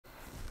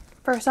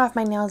First off,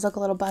 my nails look a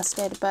little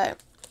busted, but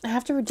I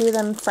have to do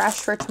them fresh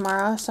for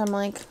tomorrow, so I'm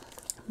like,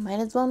 might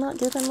as well not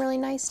do them really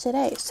nice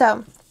today.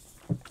 So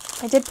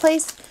I did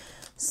place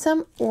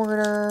some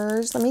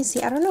orders. Let me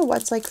see. I don't know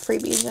what's like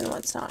freebies and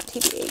what's not,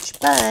 TBH,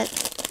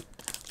 but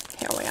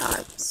here we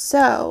are.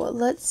 So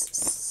let's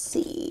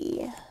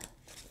see.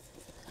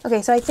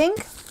 Okay, so I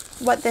think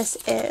what this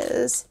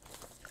is,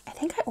 I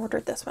think I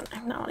ordered this one.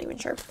 I'm not even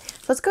sure.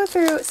 So let's go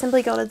through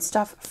Simply Gilded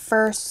stuff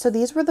first. So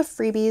these were the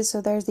freebies.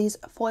 So there's these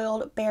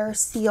foiled bear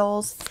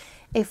seals,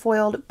 a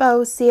foiled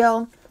bow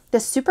seal,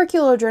 this super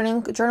cute little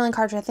journaling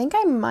card, which I think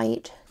I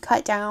might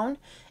cut down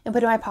and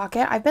put in my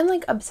pocket. I've been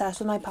like obsessed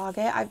with my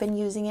pocket. I've been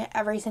using it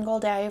every single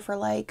day for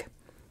like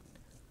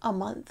a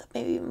month,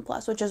 maybe even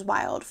plus, which is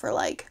wild for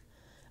like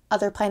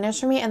other planners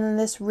for me. And then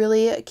this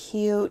really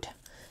cute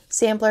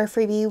sampler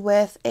freebie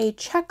with a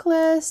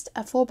checklist,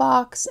 a full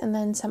box, and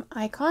then some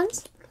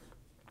icons.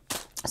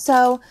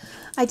 So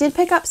I did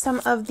pick up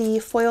some of the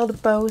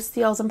foiled bow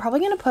seals. I'm probably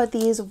going to put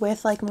these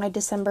with like my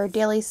December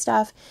daily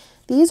stuff.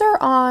 These are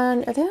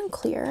they on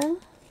clear?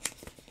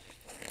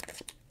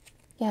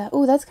 Yeah.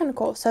 Oh, that's kind of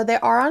cool. So they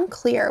are on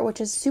clear,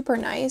 which is super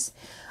nice.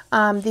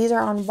 These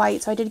are on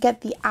white. So I did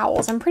get the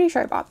owls. I'm pretty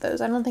sure I bought those.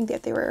 I don't think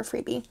that they were a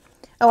freebie.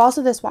 Oh,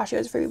 also this washi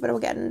was a freebie, but we'll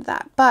get into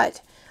that.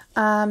 But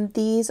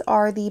these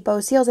are the bow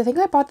seals. I think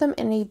I bought them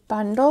in a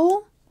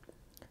bundle.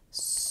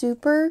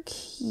 Super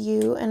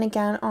cute. And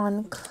again,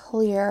 on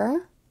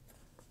clear.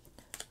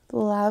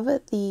 Love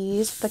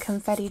these, the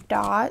confetti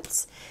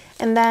dots.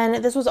 And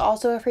then this was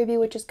also a freebie,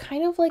 which is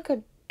kind of like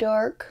a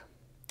dark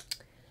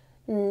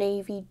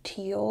navy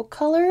teal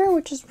color,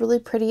 which is really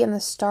pretty in the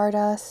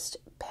Stardust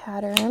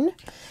pattern.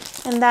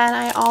 And then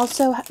I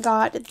also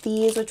got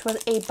these, which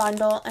was a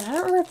bundle, and I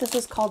don't remember if this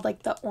was called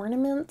like the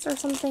ornaments or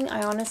something.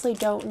 I honestly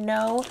don't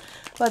know,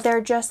 but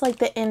they're just like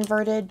the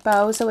inverted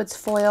bow, so it's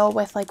foil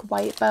with like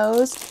white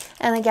bows.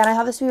 And again, I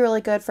thought this would be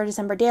really good for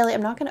December daily.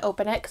 I'm not going to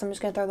open it because I'm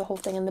just going to throw the whole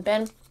thing in the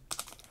bin.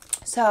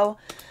 So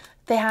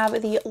they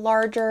have the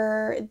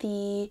larger,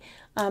 the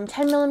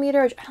 10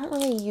 millimeter, which I don't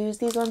really use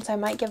these ones, so I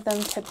might give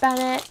them to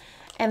Bennett.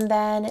 And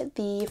then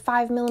the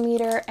 5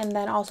 millimeter, and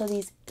then also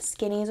these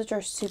skinnies, which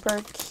are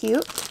super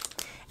cute.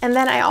 And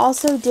then I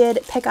also did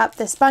pick up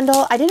this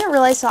bundle. I didn't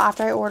realize till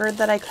after I ordered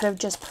that I could have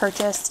just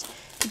purchased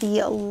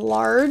the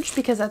large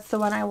because that's the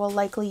one I will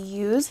likely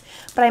use.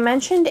 But I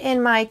mentioned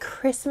in my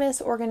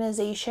Christmas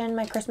organization,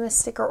 my Christmas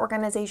sticker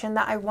organization,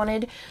 that I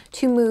wanted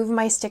to move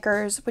my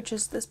stickers, which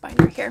is this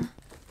binder here,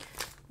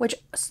 which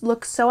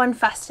looks so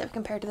unfestive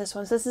compared to this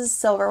one. So this is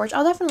silver, which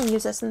I'll definitely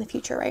use this in the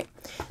future, right?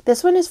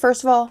 This one is,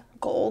 first of all,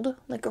 gold,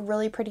 like a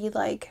really pretty,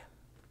 like,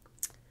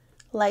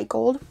 light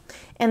gold.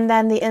 And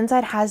then the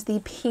inside has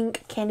the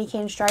pink candy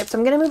cane stripe. So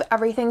I'm going to move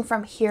everything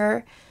from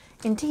here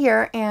into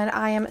here, and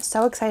I am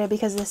so excited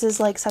because this is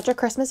like such a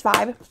Christmas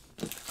vibe.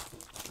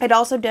 It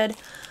also did,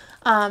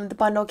 the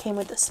bundle came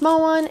with the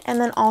small one,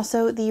 and then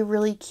also the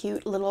really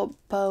cute little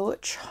bow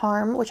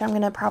charm, which I'm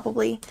going to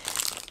probably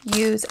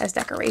use as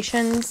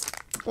decorations.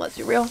 Let's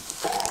be real,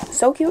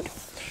 so cute.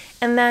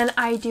 And then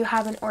I do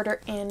have an order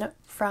in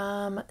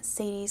from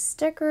Sadie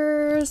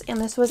Stickers,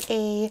 and this was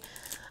a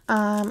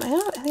I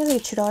think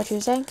it's like a $2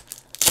 Tuesday.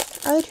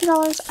 Are they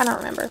 $2? I don't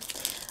remember.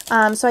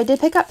 So I did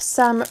pick up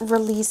some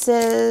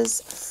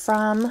releases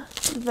from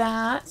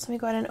that. So let me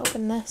go ahead and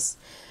open this.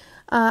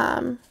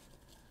 I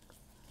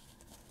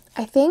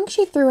think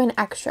she threw in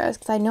extras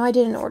because I know I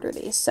didn't order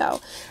these. So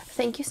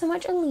thank you so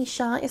much,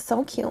 Alicia. It's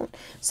so cute.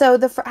 So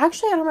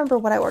actually, I don't remember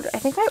what I ordered. I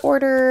think I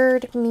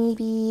ordered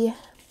maybe,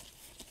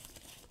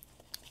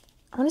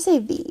 I want to say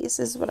these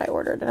is what I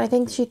ordered. And I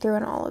think she threw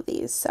in all of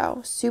these.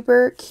 So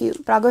super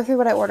cute. But I'll go through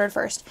what I ordered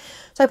first.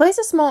 So I placed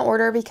a small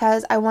order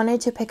because I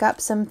wanted to pick up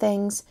some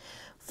things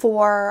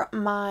for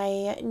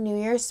my New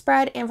Year's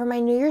spread. And for my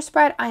New Year's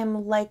spread, I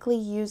am likely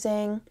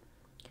using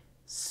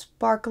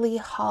Sparkly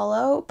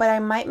Hollow, but I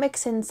might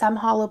mix in some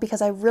hollow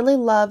because I really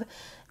love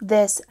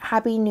this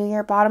Happy New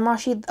Year bottom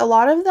washi. A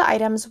lot of the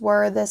items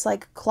were this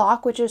like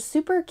clock, which is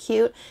super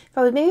cute.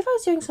 Maybe if I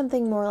was doing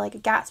something more like a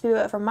Gatsby,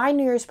 but for my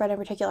New Year's spread in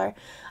particular,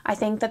 I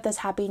think that this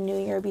Happy New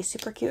Year would be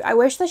super cute. I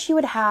wish that she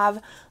would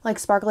have like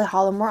Sparkly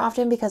Hollow more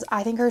often because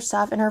I think her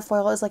stuff and her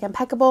foil is like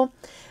impeccable.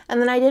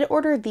 And then I did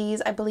order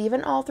these, I believe,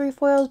 in all 3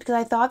 foils because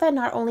I thought that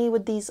not only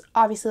would these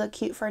obviously look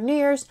cute for New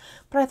Year's,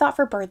 but I thought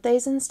for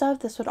birthdays and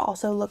stuff, this would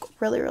also look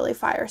really, really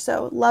fire.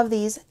 So love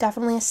these.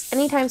 Definitely an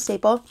anytime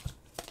staple.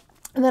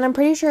 And then I'm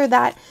pretty sure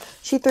that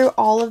she threw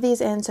all of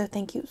these in, so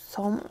thank you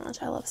so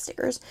much. I love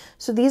stickers.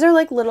 So these are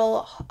like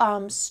little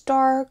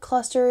star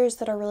clusters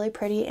that are really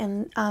pretty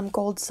in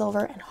gold,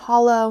 silver, and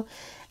hollow.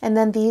 And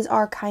then these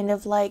are kind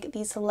of like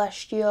these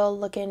celestial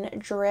looking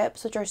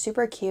drips, which are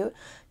super cute.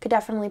 Could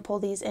definitely pull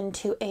these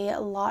into a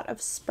lot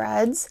of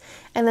spreads.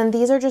 And then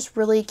these are just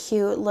really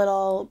cute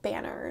little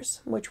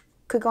banners, which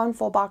could go in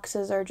full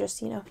boxes or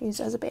just, you know,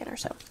 used as a banner.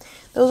 So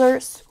those are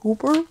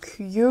super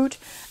cute.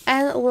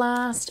 And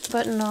last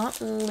but not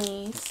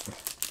least,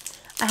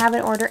 I have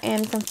an order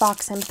in from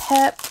Fox and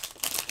Pip.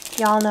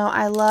 Y'all know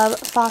I love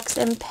Fox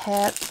and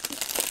Pip.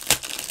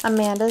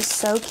 Amanda's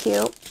so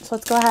cute. So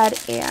let's go ahead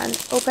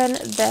and open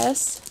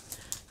this.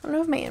 I don't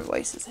know if my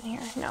invoice is in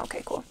here. No,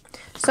 okay, cool.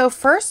 So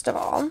first of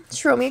all,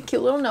 she wrote me a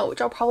cute little note,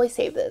 which I'll probably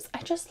save this.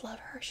 I just love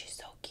her. She's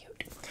so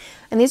cute.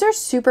 And these are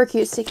super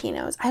cute sticky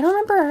notes. I don't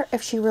remember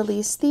if she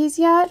released these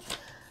yet,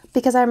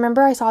 because I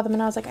remember I saw them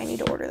and I was like, I need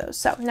to order those.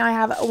 So now I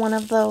have one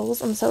of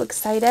those. I'm so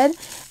excited.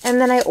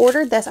 And then I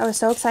ordered this. I was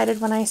so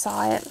excited when I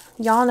saw it.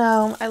 Y'all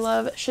know I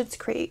love Schitt's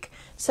Creek.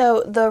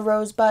 So the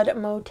Rosebud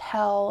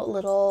Motel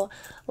little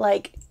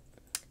like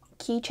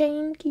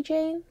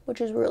keychain,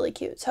 which is really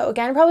cute. So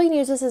again, I'm probably gonna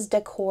use this as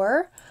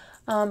decor,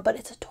 but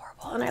it's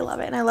adorable and I love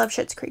it. And I love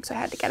Schitt's Creek, so I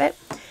had to get it.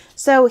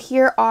 So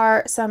here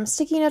are some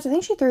sticky notes. I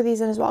think she threw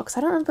these in as well because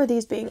I don't remember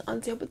these being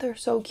unsealed, but they're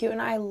so cute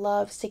and I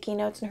love sticky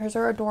notes and hers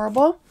are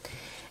adorable.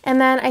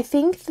 And then I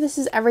think this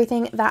is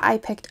everything that I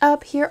picked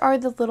up. Here are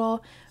the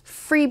little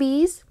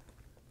freebies.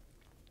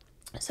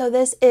 So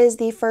this is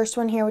the first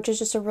one here, which is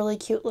just a really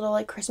cute little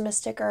like Christmas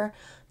sticker.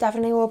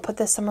 Definitely will put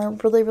this somewhere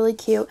really, really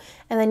cute.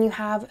 And then you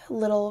have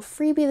little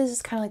freebie. This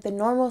is kind of like the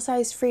normal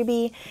size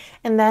freebie.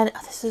 And then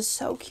oh, this is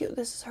so cute.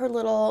 This is her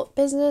little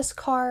business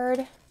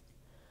card.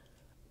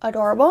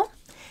 Adorable.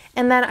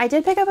 And then I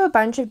did pick up a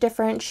bunch of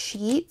different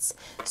sheets.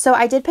 So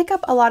I did pick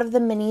up a lot of the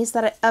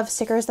minis of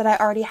stickers that I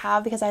already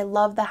have because I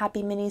love the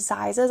Happy Mini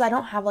sizes. I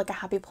don't have like a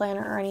Happy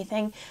Planner or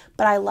anything,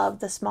 but I love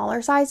the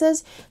smaller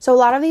sizes. So a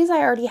lot of these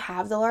I already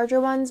have the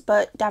larger ones,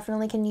 but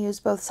definitely can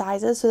use both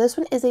sizes. So this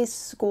one is a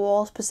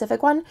school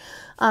specific one.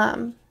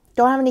 Don't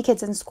have any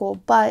kids in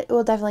school, but it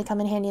will definitely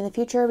come in handy in the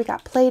future. We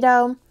got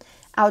Play-Doh,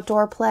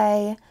 outdoor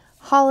play,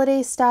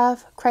 holiday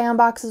stuff, crayon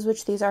boxes,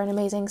 which these are an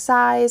amazing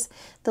size,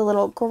 the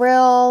little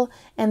grill,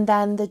 and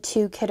then the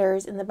two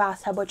kidders in the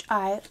bathtub, which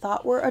I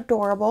thought were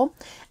adorable.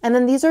 And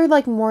then these are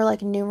like more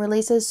like new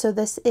releases. So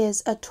this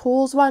is a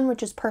tools one,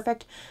 which is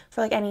perfect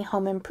for like any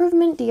home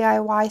improvement,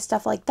 DIY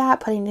stuff like that,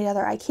 putting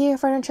together IKEA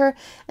furniture.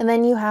 And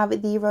then you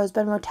have the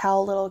Rosebud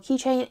Motel little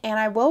keychain, and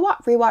I will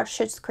rewatch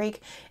Schitt's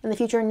Creek in the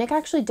future. Nick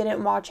actually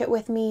didn't watch it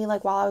with me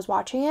like while I was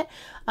watching it,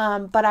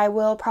 but I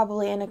will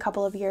probably in a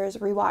couple of years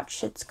rewatch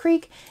Schitt's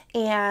Creek,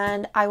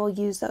 and I will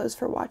use those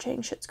for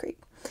watching Schitt's Creek.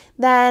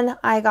 Then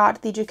I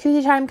got the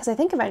jacuzzi time because I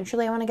think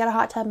eventually I want to get a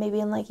hot tub, maybe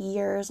in like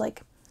years,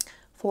 like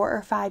 4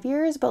 or 5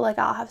 years, but like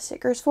I'll have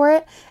stickers for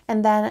it.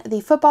 And then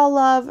the football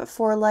love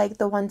for like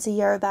the once a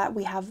year that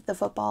we have the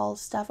football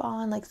stuff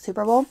on, like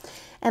Super Bowl.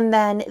 And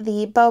then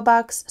the Bow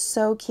Bucks,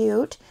 so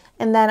cute.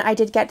 And then I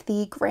did get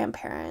the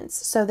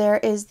grandparents. So there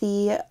is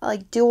the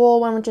like dual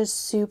one, which is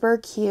super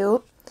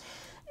cute.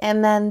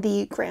 And then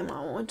the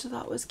grandma one, which I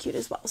thought was cute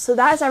as well. So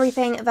that is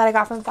everything that I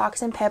got from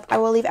Fox and Pip. I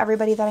will leave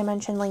everybody that I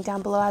mentioned linked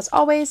down below as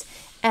always.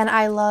 And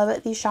I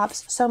love these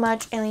shops so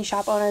much. And these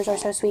shop owners are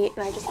so sweet.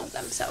 And I just love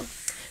them. So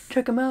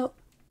check them out.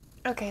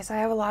 Okay, so I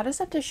have a lot of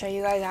stuff to show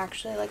you guys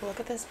actually. Like, look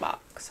at this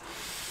box.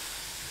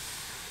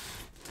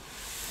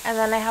 And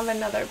then I have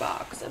another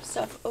box of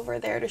stuff over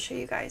there to show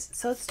you guys.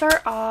 So let's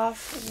start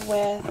off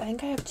with, I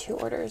think I have 2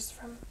 orders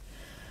from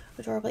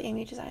Adorable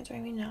Amy Designs, or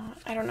maybe not.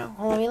 I don't know.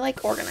 Well, let me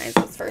like organize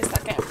this for a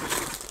second.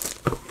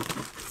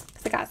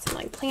 Because I got some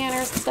like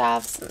planner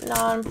stuff, some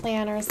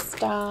non-planner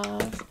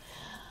stuff.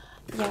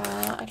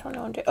 Yeah, I don't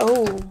know what to do.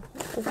 Oh,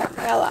 okay, I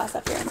got a lot of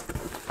stuff here.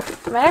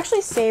 I might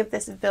actually save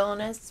this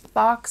villainous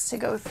box to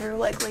go through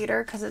like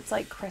later because it's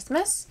like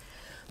Christmas.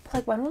 But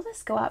like, when will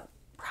this go up?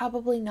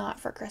 Probably not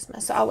for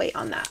Christmas, so I'll wait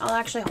on that. I'll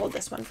actually hold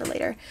this one for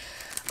later.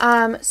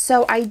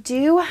 So I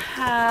do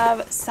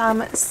have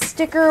some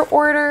sticker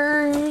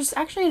orders.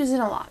 Actually, it isn't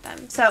a lot of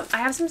them. So I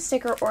have some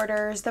sticker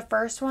orders. The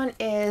first one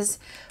is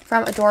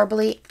from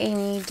Adorably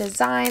Amy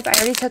Designs. I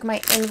already took my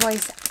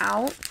invoice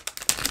out.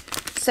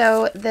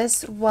 So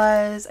this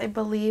was, I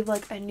believe,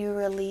 like a new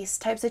release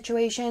type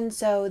situation.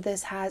 So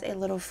this has a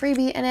little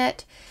freebie in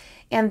it.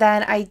 And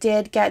then I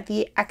did get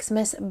the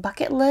Xmas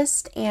bucket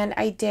list, and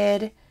I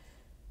did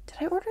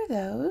I order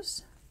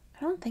those?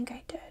 I don't think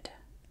I did.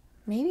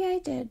 Maybe I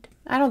did.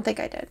 I don't think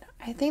I did.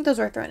 I think those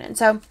were thrown in.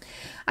 So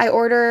I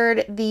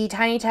ordered the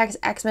Tiny Text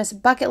Xmas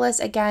bucket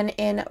list again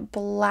in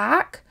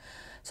black.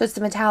 So it's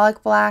the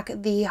metallic black,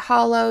 the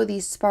hollow, the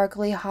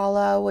sparkly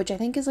hollow, which I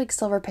think is like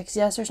silver pixie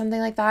dust or something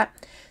like that.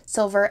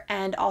 Silver,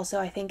 and also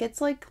I think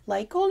it's like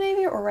light gold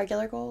maybe, or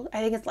regular gold.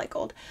 I think it's light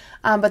gold.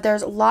 But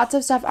there's lots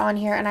of stuff on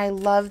here, and I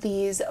love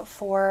these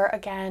for,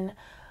 again,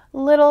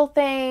 little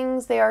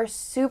things. They are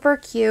super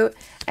cute.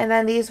 And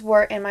then these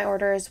were in my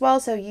order as well.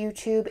 So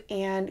YouTube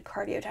and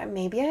cardio time.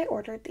 Maybe I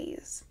ordered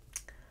these.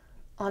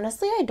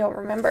 Honestly, I don't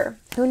remember.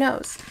 Who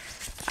knows?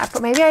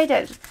 Maybe I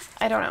did.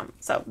 I don't know.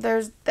 So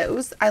there's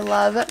those. I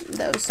love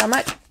those so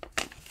much.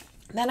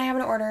 Then I have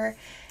an order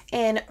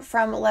in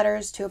from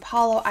Letters to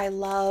Apollo. I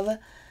love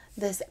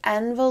this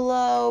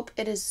envelope.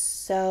 It is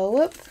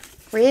so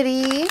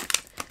pretty.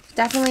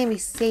 Definitely be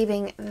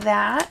saving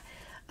that.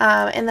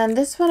 And then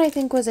this one I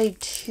think was a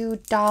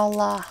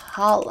 $2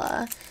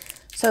 holla.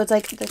 So it's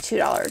like the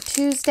 $2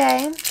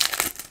 Tuesday.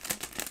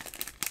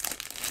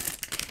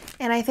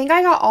 And I think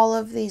I got all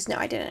of these. No,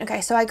 I didn't.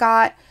 Okay, so I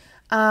got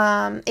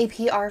a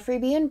PR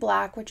freebie in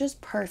black, which is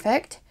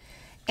perfect.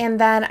 And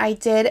then I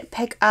did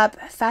pick up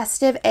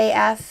Festive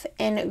AF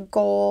in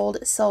gold,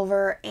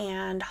 silver,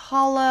 and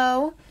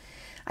hollow.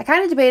 I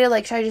kind of debated,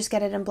 like, should I just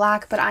get it in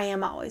black? But I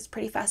am always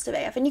pretty festive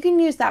AF. And you can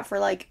use that for,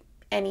 like,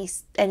 any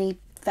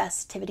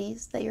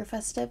festivities that you're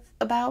festive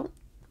about.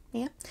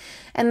 Yeah.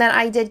 And then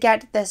I did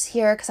get this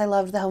here because I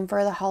loved the Home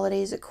for the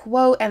Holidays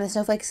quote. And the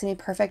snowflakes can be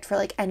perfect for,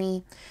 like,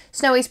 any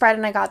snowy spread.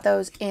 And I got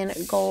those in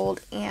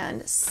gold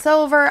and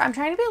silver. I'm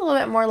trying to be a little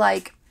bit more,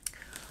 like,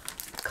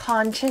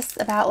 conscious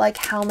about, like,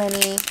 how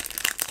many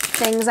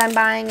things I'm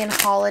buying in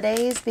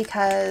holidays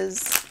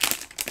because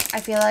I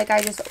feel like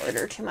I just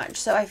order too much.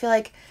 So I feel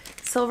like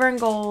silver and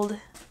gold,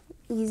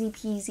 easy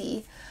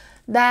peasy.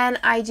 Then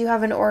I do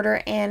have an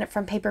order in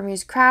from Paper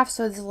Muse Crafts.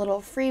 So it's a little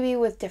freebie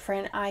with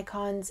different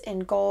icons in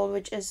gold,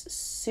 which is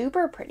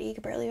super pretty. You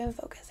can barely even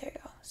focus. There you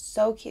go.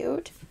 So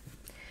cute.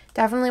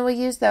 Definitely will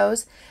use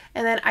those.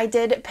 And then I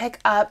did pick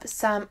up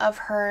some of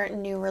her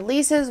new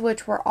releases,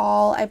 which were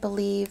all, I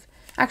believe,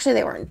 actually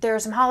they weren't. There were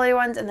some holiday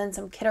ones and then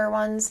some kidder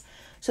ones.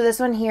 So this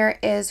one here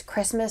is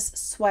Christmas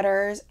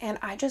sweaters. And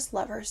I just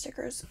love her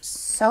stickers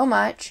so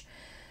much.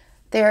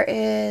 There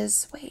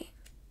is, wait.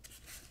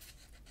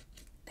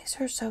 These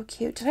are so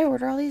cute. Did I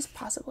order all these?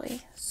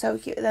 Possibly. So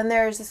cute. Then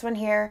there's this one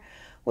here,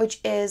 which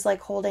is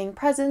like holding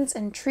presents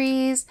and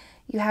trees.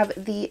 You have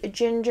the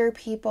ginger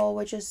people,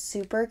 which is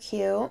super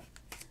cute.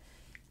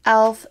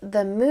 Elf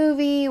the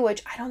movie,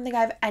 which I don't think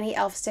I have any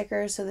elf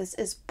stickers, so this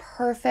is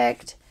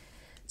perfect.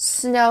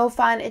 Snow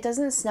fun. It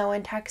doesn't snow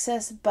in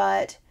Texas,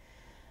 but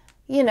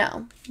you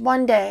know,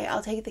 one day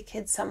I'll take the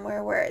kids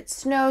somewhere where it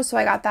snows. So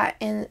I got that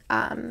in,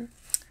 I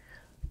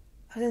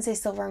was gonna say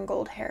silver and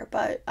gold hair,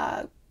 but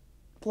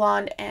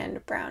blonde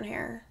and brown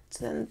hair.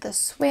 So then the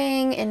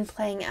swing and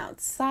playing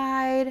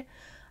outside.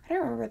 I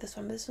don't remember this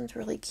one, but this one's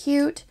really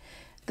cute.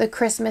 The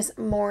Christmas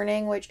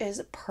morning, which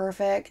is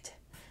perfect.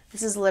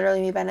 This is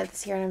literally me Bennett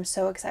this year, and I'm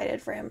so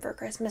excited for him for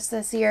Christmas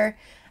this year.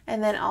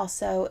 And then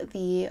also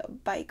the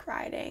bike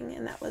riding,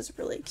 and that was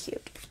really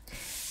cute.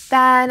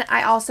 Then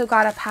I also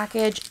got a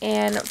package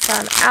in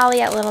from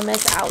Allie at Little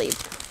Miss Allie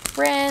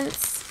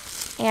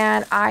Prince,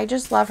 and I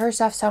just love her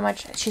stuff so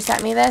much. She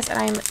sent me this, and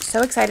I'm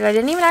so excited. I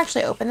didn't even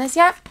actually open this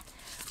yet,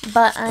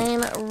 but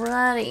I'm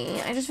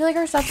ready. I just feel like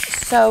her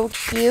stuff's so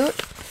cute.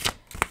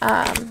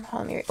 Hold on,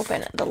 let me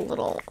open the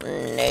little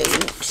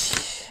note.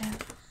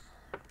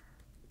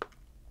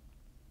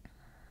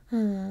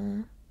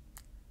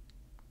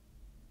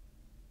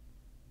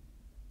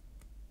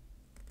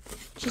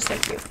 She's so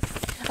cute.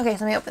 Okay,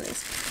 so let me open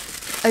these.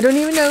 I don't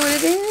even know what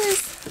it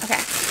is. Okay.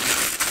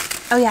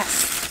 Oh,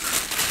 yes.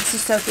 This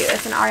is so cute.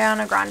 It's an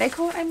Ariana Grande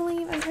quote, I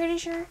believe. I'm pretty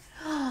sure.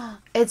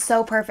 It's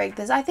so perfect.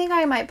 This, I think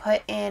I might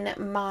put in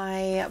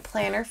my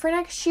planner for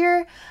next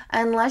year.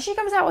 Unless she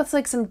comes out with,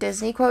 like, some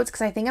Disney quotes.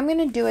 Because I think I'm going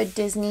to do a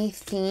Disney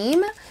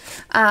theme.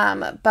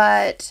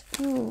 But,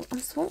 ooh, I'm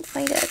so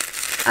excited.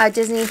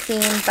 Disney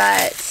theme,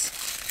 but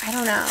I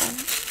don't know.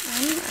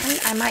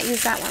 I might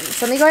use that one.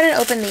 So let me go ahead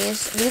and open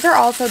these. These are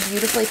also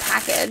beautifully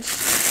packaged.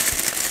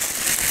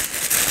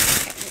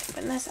 Okay,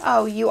 open this.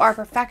 Oh, you are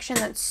perfection.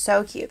 That's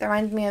so cute. That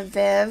reminds me of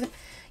Viv.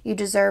 You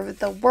deserve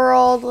the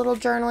world. Little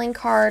journaling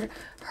card.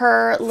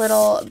 Her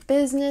little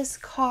business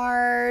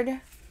card.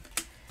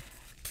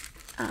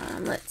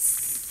 Let's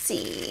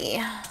see.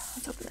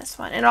 Let's open this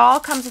one. It all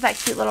comes with that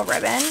cute little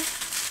ribbon.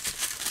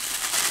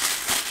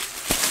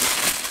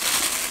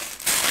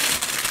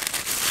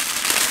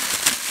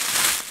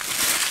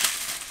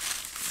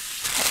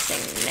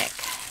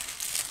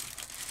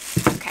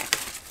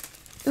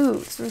 Ooh,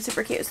 this one's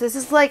super cute. So this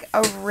is like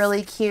a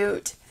really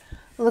cute,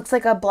 looks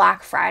like a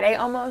Black Friday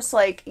almost,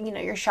 like, you know,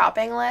 your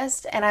shopping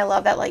list. And I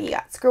love that, like, you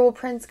got Scribble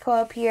prints go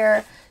up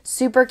here.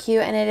 Super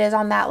cute. And it is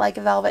on that, like,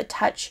 velvet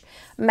touch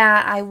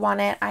mat. I want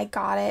it. I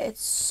got it.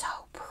 It's so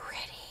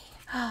pretty.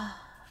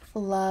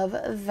 Love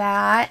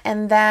that.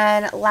 And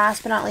then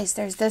last but not least,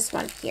 there's this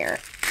one here.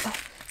 Oh,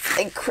 it's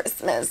like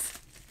Christmas.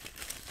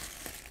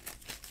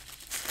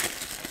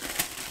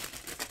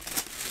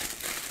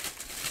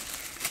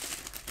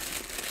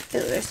 Ooh,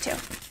 there's two.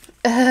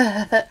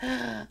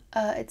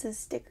 It's a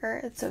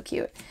sticker. It's so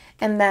cute.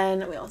 And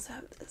then we also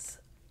have this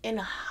in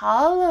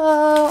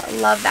hollow.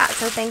 Love that.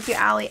 So thank you,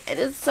 Allie. It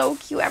is so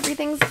cute.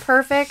 Everything's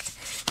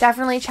perfect.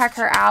 Definitely check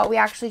her out. We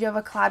actually do have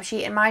a collab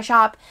sheet in my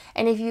shop.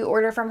 And if you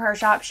order from her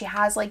shop, she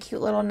has like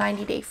cute little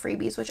 90-day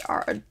freebies, which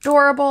are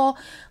adorable.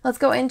 Let's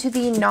go into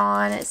the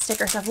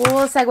non-sticker stuff.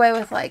 We'll segue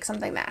with like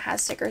something that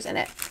has stickers in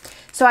it.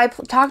 So I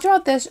talked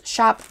about this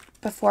shop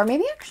before,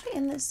 maybe actually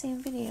in the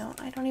same video.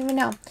 I don't even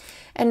know.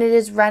 And it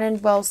is Ren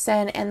and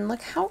Wilson. And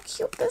look how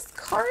cute this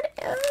card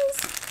is.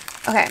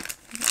 Okay.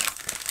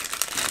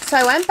 So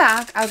I went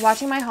back. I was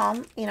watching my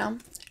haul, you know,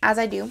 as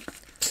I do,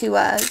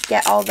 to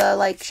get all the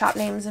like shop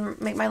names and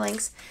make my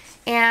links.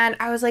 And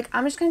I was like,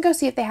 I'm just going to go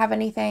see if they have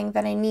anything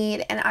that I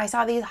need. And I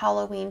saw these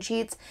Halloween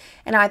sheets.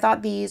 And I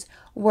thought these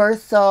were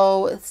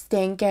so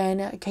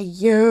stinking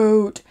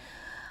cute.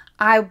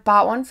 I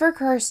bought one for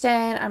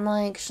Kirsten. I'm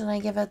like, should I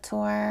give it to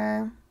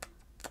her?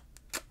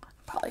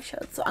 Probably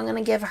should. So I'm going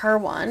to give her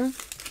one.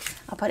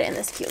 I'll put it in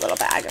this cute little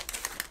bag.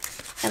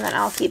 And then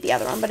I'll keep the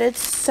other one. But it's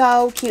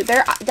so cute.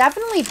 They're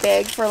definitely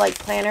big for like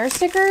planner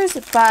stickers,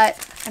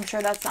 but I'm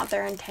sure that's not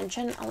their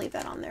intention. I'll leave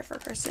that on there for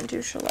Kristen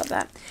too. She'll love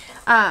that.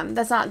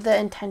 That's not the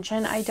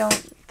intention. I don't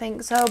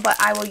think so, but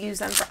I will use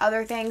them for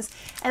other things.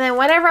 And then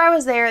whenever I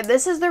was there,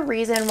 this is the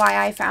reason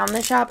why I found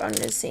the shop. I'm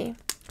going to see.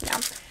 Yeah.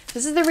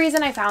 This is the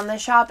reason I found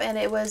this shop, and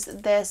it was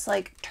this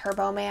like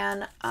Turbo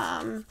Man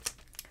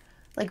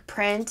like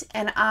print,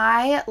 and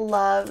I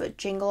love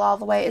Jingle All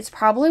the Way. It's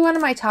probably one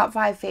of my top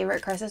 5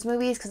 favorite Christmas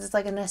movies because it's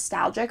like a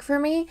nostalgic for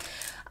me.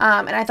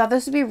 And I thought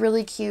this would be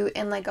really cute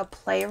in like a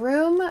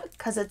playroom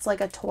because it's like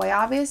a toy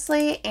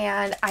obviously,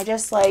 and I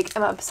just like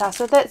am obsessed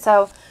with it.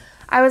 So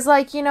I was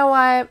like, you know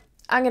what,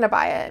 I'm gonna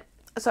buy it.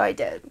 So I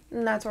did,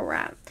 and that's where we're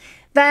at.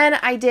 Then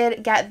I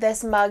did get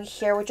this mug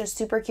here, which is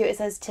super cute. It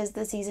says, "'Tis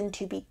the season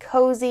to be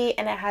cozy,"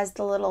 and it has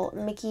the little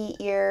Mickey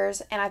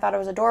ears, and I thought it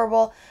was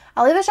adorable.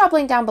 I'll leave the shop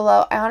link down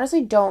below. I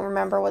honestly don't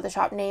remember what the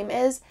shop name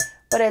is,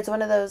 but it's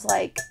one of those,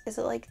 like, is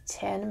it like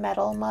tin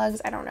metal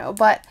mugs? I don't know,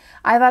 but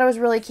I thought it was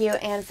really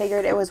cute and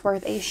figured it was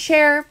worth a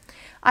share.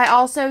 I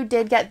also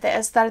did get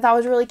this that I thought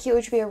was really cute,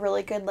 which would be a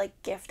really good, like,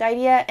 gift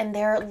idea, and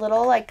they're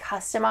little, like,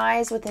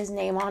 customized with his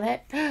name on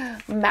it,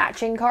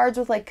 matching cards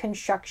with, like,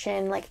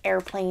 construction, like,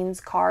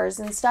 airplanes, cars,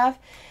 and stuff,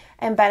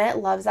 and Bennett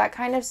loves that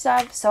kind of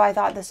stuff, so I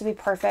thought this would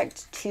be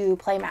perfect to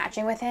play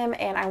matching with him,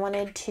 and I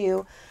wanted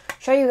to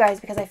show you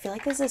guys because I feel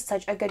like this is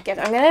such a good gift.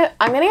 I'm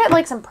gonna get,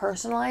 like, some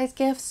personalized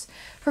gifts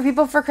for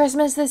people for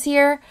Christmas this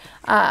year.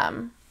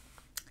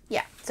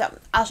 Yeah, so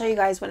I'll show you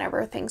guys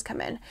whenever things come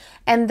in.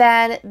 And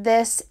then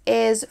this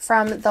is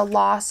from the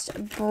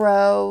Lost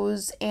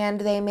Bros,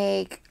 and they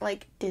make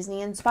like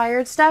Disney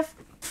inspired stuff.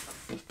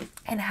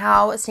 And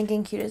how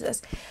stinking cute is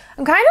this?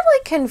 I'm kind of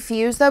like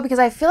confused though, because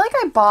I feel like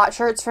I bought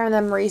shirts from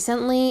them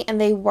recently and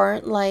they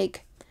weren't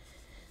like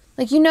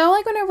you know,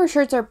 like whenever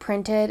shirts are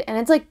printed and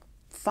it's like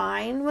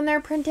fine when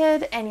they're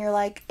printed and you're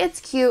like,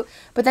 it's cute,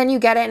 but then you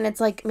get it and it's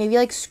like maybe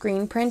like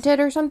screen printed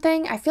or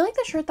something. I feel like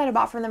the shirt that I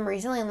bought from them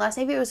recently, unless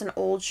maybe it was an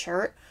old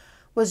shirt,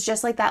 was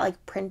just like that,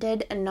 like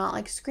printed and not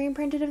like screen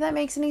printed, if that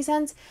makes any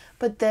sense.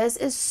 But this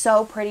is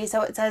so pretty.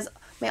 So it says,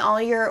 "May all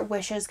your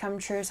wishes come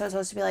true." So it's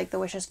supposed to be like the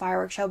Wishes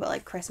fireworks show, but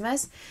like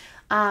Christmas.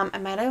 I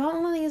might have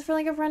bought one of these for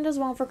like a friend as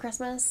well for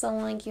Christmas. So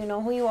like, you know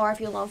who you are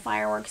if you love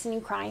fireworks and you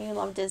cry and you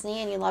love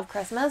Disney and you love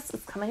Christmas.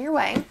 It's coming your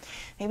way.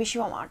 Maybe she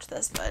won't watch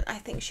this, but I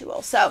think she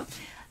will. So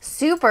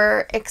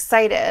super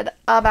excited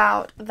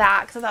about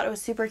that because I thought it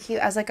was super cute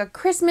as like a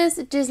Christmas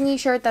Disney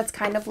shirt that's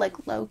kind of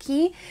like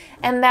low-key.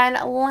 And then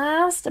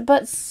last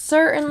but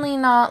certainly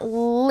not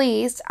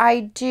least,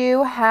 I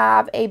do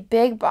have a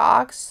big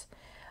box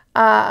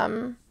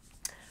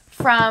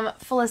from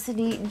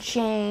Felicity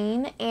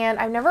Jane, and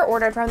I've never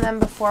ordered from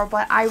them before,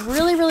 but I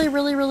really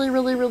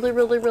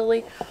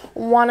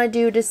want to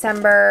do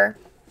December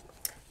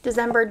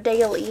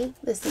daily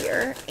this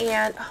year.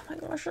 And oh my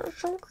gosh, they're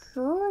so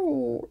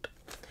cute.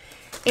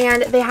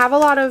 And they have a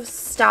lot of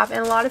stuff, and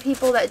a lot of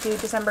people that do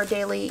December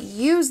daily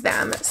use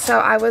them. So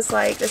I was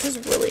like, this is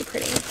really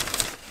pretty.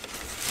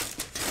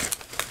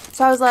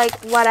 So I was like,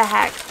 what the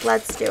heck?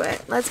 Let's do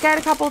it. Let's get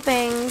a couple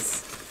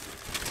things.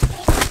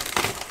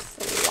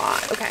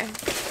 Okay,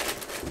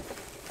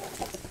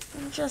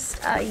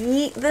 just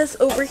yeet this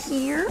over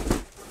here.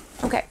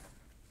 Okay,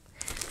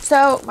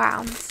 so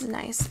wow, this is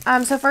nice.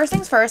 So first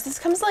things first, this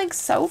comes like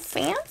so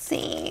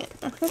fancy.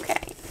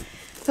 Okay,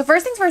 so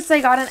first things first, I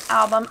got an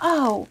album.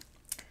 Oh,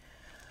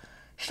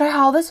 should I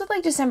haul this with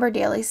like December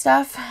daily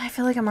stuff? I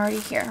feel like I'm already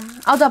here.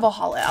 I'll double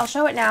haul it. I'll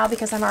show it now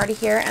because I'm already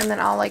here, and then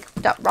I'll like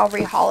I'll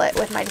rehaul it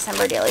with my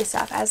December daily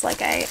stuff as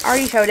like I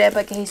already showed it,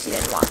 but in case you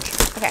didn't watch.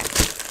 Okay.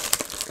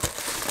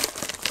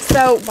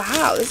 So,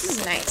 wow, this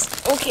is nice.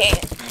 Okay.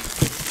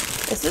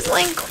 This is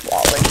like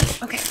quality.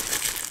 Okay.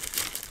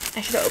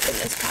 I should have opened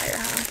this prior,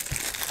 huh?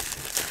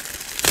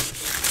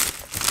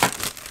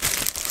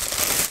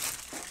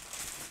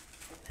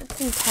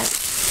 That's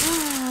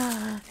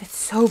intense. It's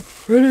so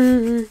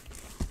pretty.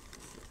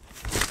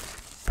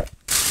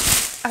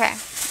 Okay.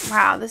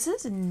 Wow, this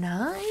is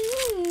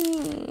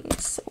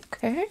nice.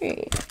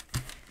 Okay.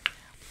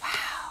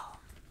 Wow.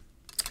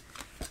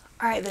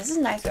 Alright, this is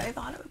nicer than I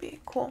thought it would be.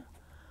 Cool.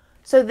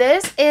 So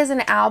this is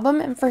an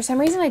album, and for some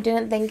reason I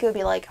didn't think it would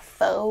be like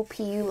faux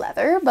PU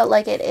leather, but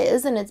like it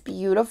is, and it's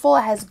beautiful.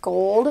 It has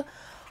gold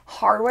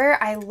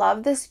hardware. I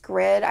love this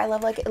grid. I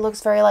love like it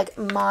looks very like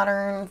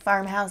modern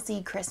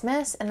farmhousey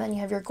Christmas, and then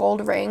you have your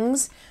gold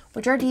rings,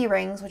 which are D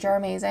rings, which are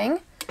amazing,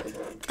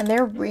 and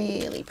they're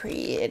really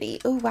pretty.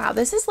 Oh wow,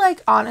 this is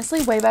like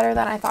honestly way better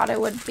than I thought it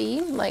would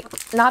be. Like,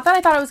 not that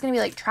I thought it was gonna be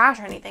like trash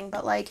or anything,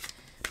 but like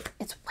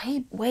it's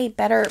way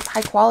better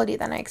high quality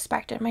than I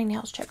expected. My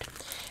nails chipped.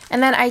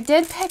 And then I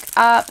did pick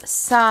up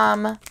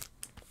some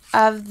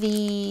of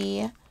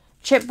the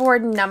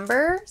chipboard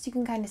numbers. You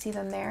can kind of see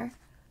them there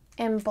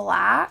in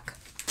black.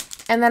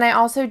 And then I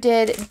also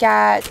did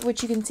get,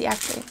 which you can see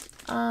actually,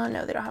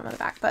 no, they don't have them on the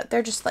back, but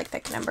they're just like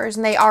thick numbers.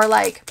 And they are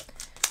like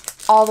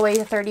all the way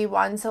to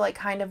 31. So like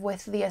kind of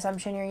with the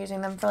assumption you're using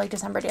them for like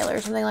December daily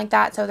or something like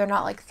that. So they're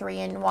not like 3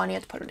 in 1. You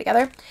have to put them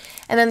together.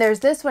 And then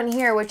there's this one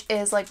here, which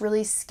is like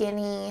really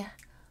skinny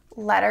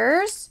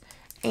letters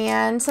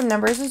and some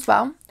numbers as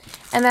well.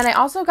 And then I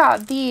also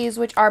got these,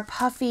 which are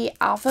puffy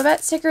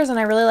alphabet stickers, and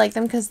I really like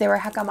them because they were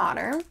hecka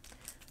modern.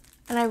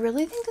 And I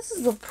really think this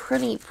is a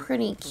pretty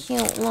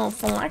cute little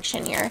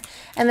selection here.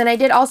 And then I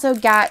did also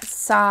get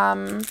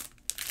some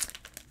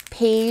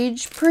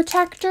page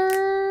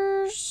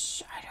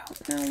protectors. I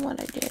don't know what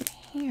I did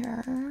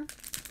here.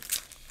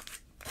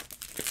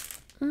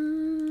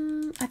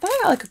 I thought I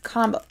got like a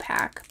combo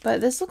pack, but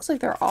this looks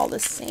like they're all the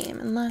same,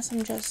 unless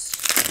I'm just...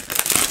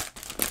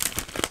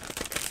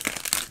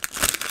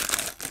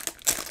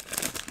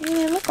 Yeah,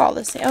 they look all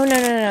the same. Oh,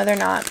 no, they're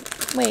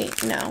not.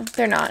 Wait, no,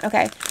 they're not.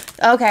 Okay,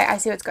 I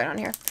see what's going on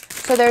here.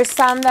 So there's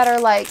some that are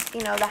like,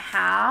 you know, the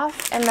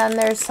half, and then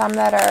there's some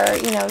that are,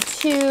 you know,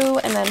 2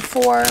 and then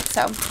 4.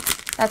 So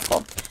that's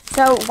cool.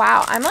 So,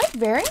 wow, I'm like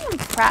very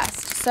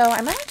impressed. So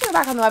I might have to go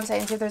back on the website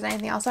and see if there's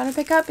anything else I want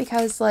to pick up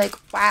because like,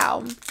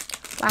 wow.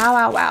 And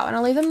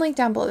I'll leave them linked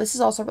down below. This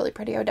is also really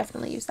pretty. I would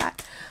definitely use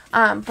that.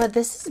 But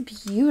this is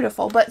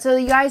beautiful. But so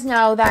you guys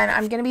know then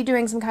I'm going to be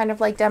doing some kind of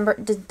like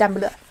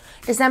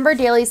December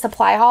daily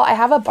supply haul. I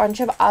have a bunch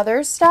of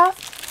other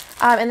stuff.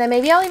 And then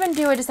maybe I'll even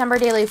do a December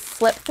daily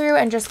flip through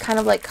and just kind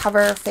of like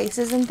cover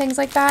faces and things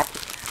like that.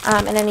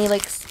 And any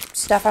like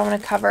stuff I want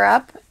to cover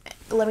up.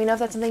 Let me know if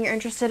that's something you're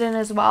interested in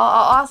as well.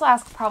 I'll also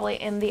ask probably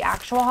in the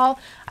actual haul.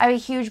 I have a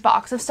huge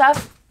box of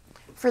stuff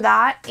for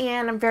that,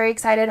 and I'm very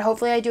excited.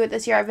 Hopefully I do it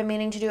this year. I've been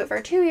meaning to do it for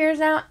 2 years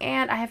now,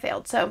 and I have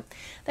failed. So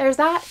there's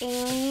that,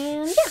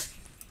 and yeah.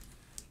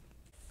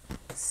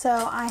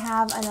 So I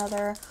have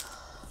another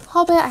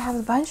haul bit. I have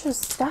a bunch of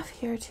stuff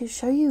here to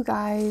show you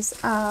guys.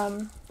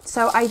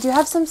 So I do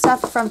have some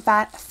stuff from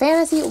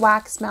Fantasy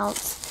Wax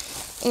Melts.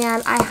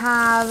 And I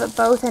have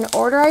both an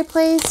order I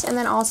placed, and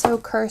then also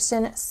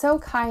Kirsten so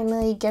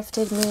kindly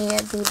gifted me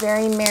the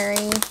Very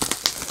Merry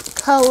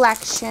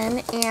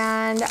collection,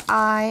 and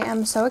I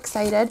am so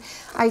excited.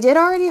 I did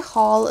already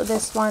haul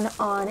this one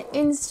on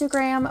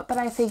Instagram, but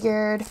I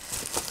figured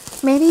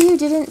maybe you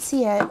didn't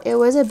see it. It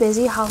was a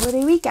busy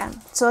holiday weekend.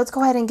 So let's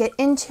go ahead and get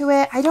into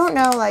it. I don't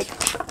know, like,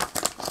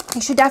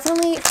 you should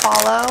definitely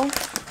follow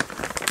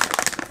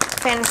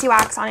Fantasy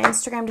Wax on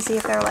Instagram to see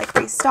if they're like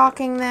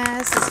restocking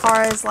this as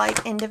far as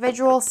like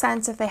individual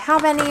scents, if they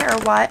have any or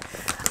what.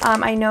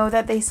 I know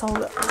that they sold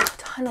a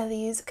ton of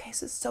these. Okay,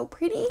 so it's so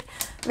pretty.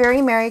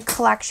 Very Merry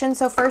collection.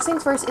 So first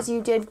things first is you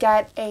did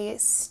get a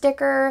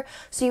sticker.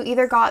 So you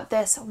either got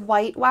this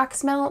white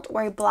wax melt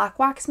or a black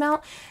wax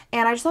melt.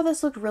 And I just thought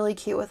this looked really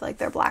cute with like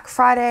their Black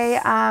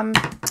Friday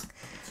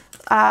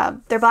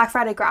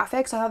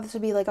graphics. So I thought this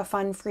would be like a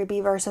fun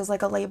freebie versus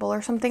like a label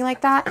or something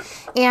like that.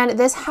 And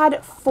this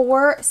had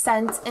 4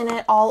 scents in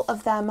it, all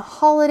of them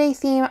holiday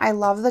theme. I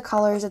love the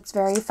colors. It's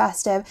very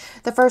festive.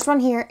 The first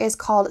one here is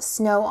called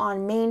Snow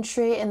on Main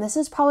Street, and this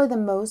is probably the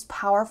most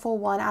powerful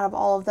one out of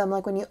all of them.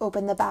 Like when you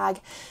open the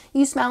bag,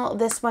 you smell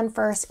this one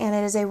first, and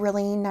it is a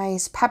really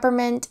nice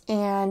peppermint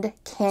and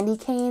candy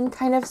cane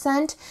kind of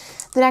scent.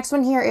 The next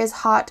one here is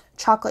Hot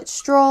Chocolate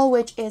Stroll,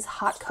 which is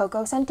hot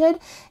cocoa scented,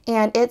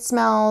 and it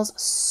smells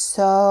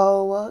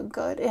so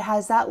good. It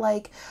has that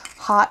like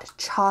hot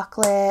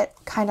chocolate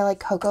kind of like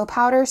cocoa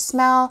powder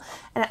smell,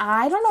 and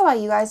I don't know about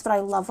you guys, but I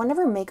love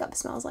whenever makeup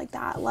smells like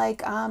that.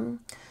 Like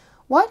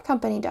what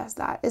company does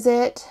that? Is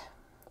it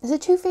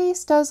Too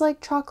Faced does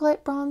like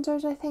chocolate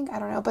bronzers, I think? I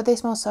don't know, but they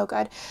smell so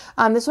good.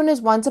 This one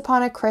is Once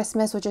Upon a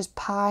Christmas, which is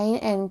pine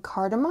and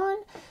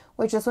cardamom,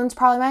 which this one's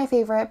probably my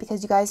favorite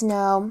because you guys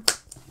know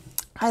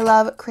I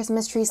love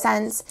Christmas tree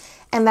scents.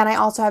 And then I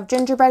also have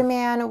Gingerbread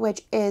Man,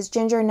 which is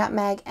ginger,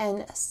 nutmeg,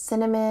 and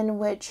cinnamon,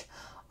 which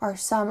are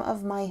some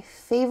of my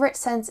favorite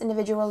scents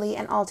individually.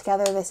 And all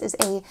together, this is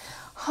a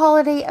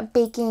holiday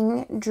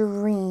baking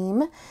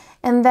dream.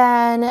 And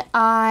then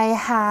I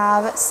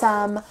have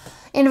some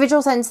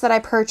individual scents that I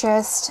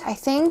purchased. I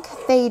think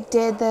they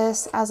did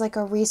this as like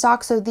a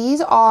restock. So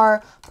these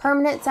are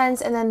permanent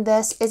scents. And then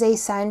this is a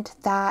scent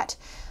that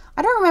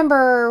I don't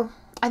remember.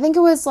 I think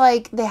it was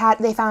like they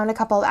found a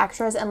couple of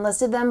extras and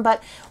listed them,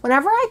 but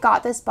whenever I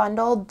got this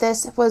bundle,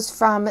 this was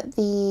from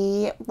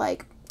the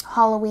like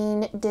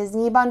Halloween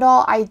Disney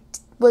bundle. I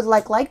would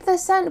like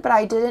this scent, but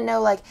I didn't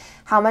know like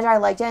how much I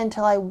liked it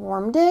until I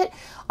warmed it.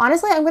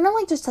 Honestly, I'm gonna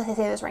like just say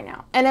this right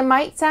now, and it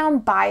might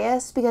sound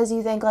biased because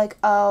you think like,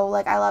 oh,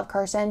 like I love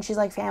Kirsten, she's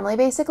like family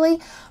basically,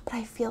 but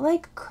I feel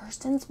like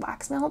Kirsten's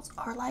wax melts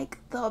are like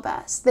the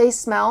best. They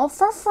smell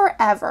for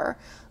forever.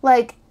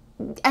 Like,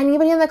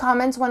 anybody in the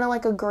comments want to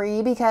like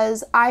agree?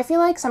 Because I feel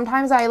like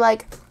sometimes I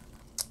like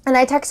And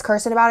I text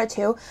Kirsten about it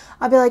too.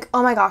 I'll be like,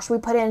 oh my gosh, we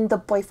put in the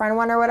boyfriend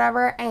one or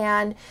whatever,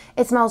 and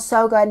it smells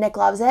so good. Nick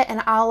loves it.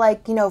 And I'll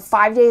like, you know,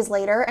 5 days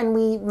later, and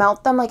we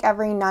melt them like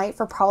every night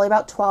for probably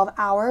about 12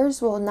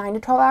 hours. Well, 9 to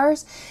 12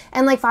 hours.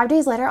 And like 5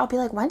 days later, I'll be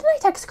like, when did I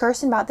text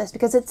Kirsten about this?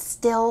 Because it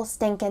still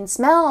stinking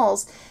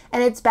smells.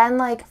 And it's been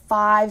like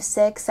 5,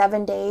 6,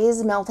 7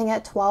 days melting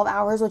at 12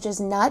 hours, which is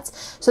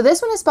nuts. So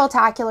this one is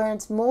Spectacular, and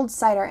it's mulled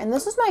cider. And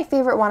this was my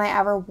favorite one I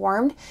ever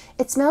warmed.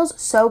 It smells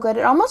so good.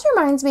 It almost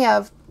reminds me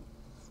of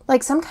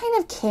like some kind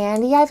of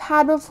candy I've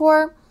had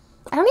before.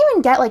 I don't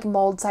even get like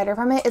mulled cider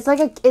from it. It's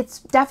like it's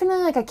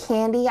definitely like a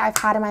candy I've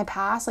had in my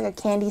past, like a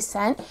candy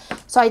scent.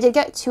 So I did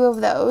get 2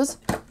 of those.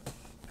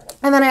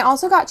 And then I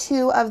also got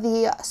 2 of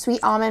the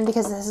sweet almond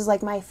because this is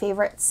like my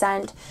favorite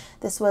scent.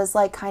 This was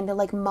like kind of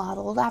like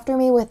modeled after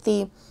me with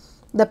the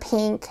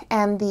pink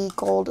and the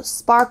gold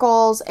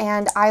sparkles,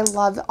 and I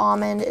love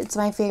almond. It's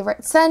my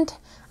favorite scent,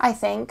 I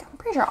think. I'm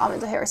pretty sure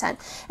almond's my favorite scent.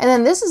 And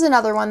then this is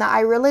another one that I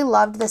really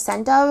loved the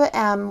scent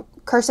of.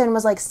 Kirsten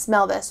was like,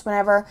 smell this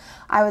whenever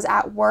I was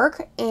at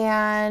work,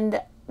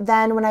 and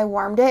then when I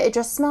warmed it, it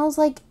just smells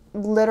like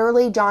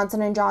literally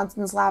Johnson &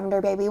 Johnson's Lavender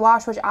Baby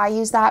Wash, which I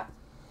use that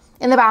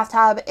in the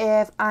bathtub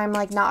if I'm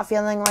like not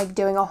feeling like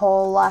doing a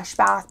whole Lush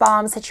bath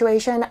bomb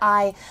situation.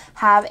 I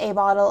have a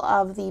bottle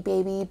of the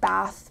baby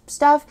bath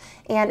stuff,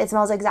 and it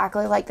smells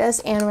exactly like this,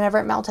 and whenever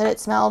it melted, it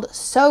smelled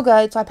so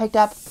good. So I picked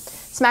up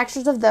some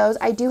extras of those.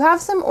 I do have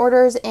some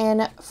orders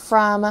in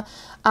from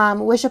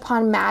Wish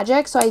Upon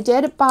Magic, so I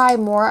did buy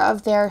more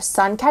of their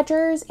sun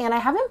catchers, and I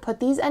haven't put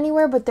these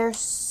anywhere, but they're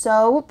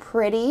so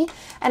pretty,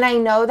 and I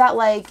know that,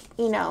 like,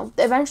 you know,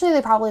 eventually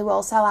they probably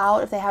will sell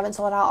out if they haven't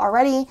sold out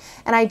already,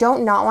 and I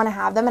don't not want to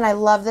have them. And I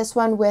love this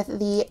one with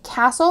the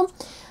castle.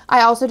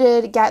 I also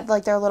did get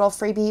like their little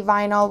freebie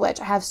vinyl, which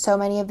I have so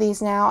many of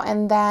these now.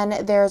 And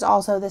then there's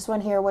also this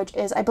one here, which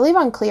is, I believe,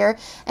 on clear,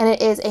 and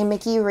it is a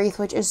Mickey wreath,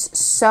 which is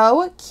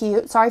so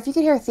cute. Sorry if you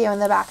could hear Theo in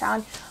the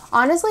background.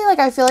 Honestly, like,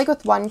 I feel like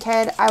with one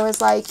kid, I was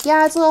like,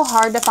 yeah, it's a little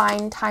hard to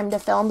find time to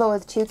film, but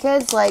with 2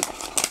 kids, like,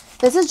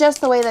 this is just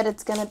the way that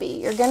it's gonna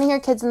be. You're gonna hear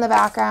kids in the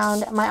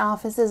background. My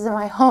office is in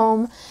my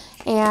home,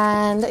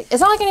 and it's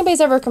not like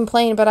anybody's ever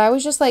complained, but I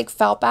was just like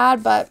felt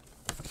bad, but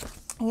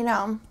you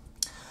know,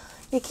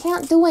 you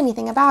can't do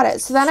anything about it.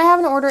 So then I have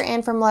an order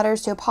in from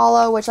Letters to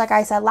Apollo, which, like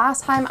I said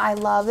last time, I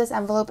love this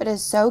envelope. It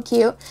is so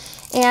cute.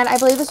 And I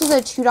believe this was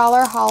a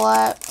 $2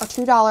 holla, or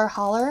 $2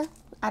 holler.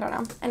 I don't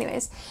know.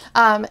 Anyways,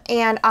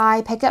 and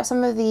I picked up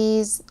some of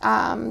these.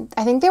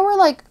 I think they were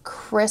like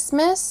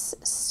Christmas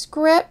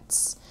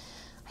scripts.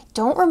 I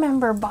don't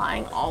remember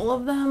buying all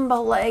of them,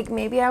 but like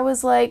maybe I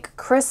was like,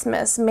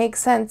 Christmas makes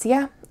sense.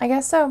 Yeah, I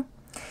guess so.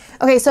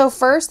 Okay, so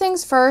first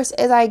things first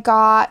is I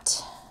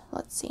got,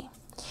 let's see.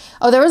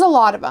 Oh, there was a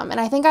lot of them, and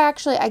I think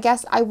I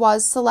guess I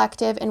was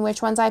selective in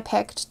which ones I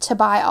picked to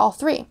buy all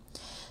 3.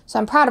 So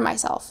I'm proud of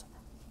myself.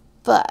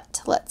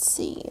 But let's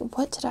see,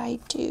 what did I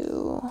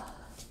do?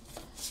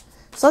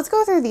 So let's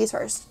go through these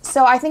first.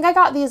 So I think I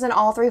got these in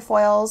all 3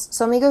 foils.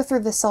 So let me go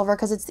through the silver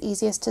because it's the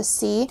easiest to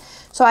see.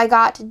 So I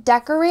got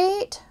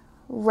Decorate,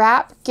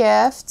 Wrap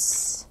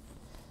Gifts,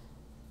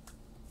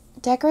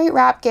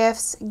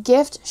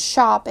 Gift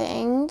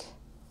Shopping.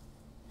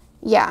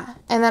 Yeah,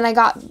 and then I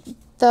got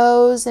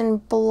those in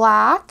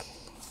black.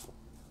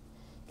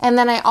 And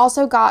then I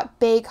also got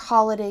Bake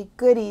Holiday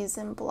Goodies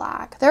in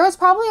black. There was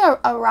probably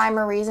a rhyme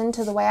or reason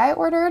to the way I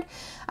ordered.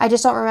 I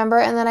just don't remember.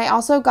 And then I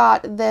also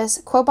got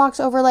this quote box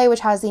overlay, which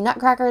has the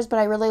nutcrackers, but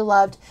I really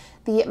loved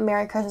the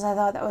Merry Christmas. I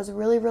thought that was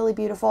really, really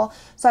beautiful.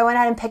 So I went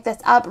ahead and picked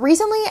this up.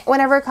 Recently,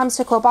 whenever it comes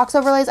to quote box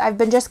overlays, I've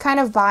been just kind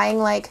of buying,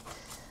 like,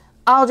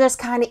 I'll just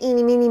kind of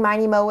eeny, meeny,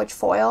 miny, mo which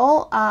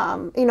foil,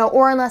 you know,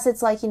 or unless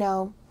it's like, you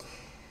know,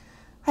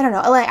 I don't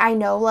know, like, I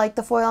know, like,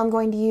 the foil I'm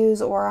going to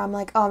use, or I'm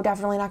like, oh, I'm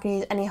definitely not going to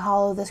use any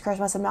hollow this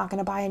Christmas. I'm not going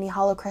to buy any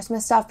hollow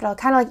Christmas stuff, but I'll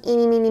kind of, like,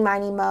 eeny, meeny,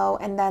 miny, mo,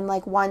 and then,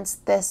 like, once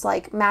this,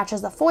 like,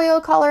 matches the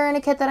foil color in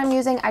a kit that I'm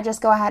using, I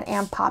just go ahead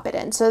and pop it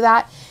in. So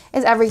that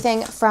is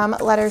everything from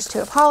Letters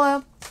to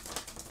Apollo.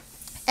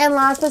 And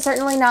last but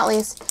certainly not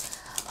least,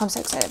 I'm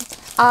so excited,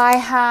 I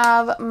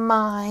have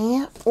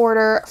my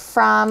order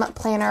from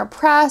Planner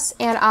Press,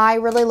 and I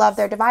really love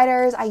their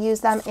dividers. I use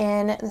them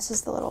in, this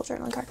is the little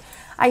journaling card,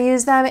 I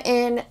use them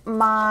in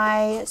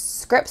my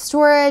script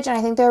storage, and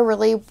I think they're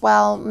really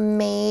well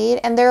made,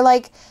 and they're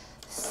like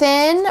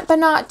thin but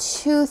not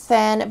too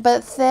thin,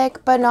 but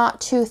thick but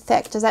not too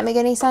thick. Does that make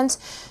any sense?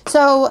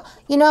 So,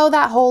 you know,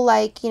 that whole,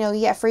 like, you know,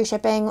 you get free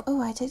shipping.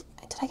 Oh, did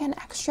I get an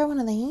extra one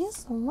of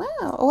these?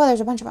 Wow. Oh,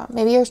 there's a bunch of them.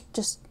 Maybe you're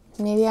just,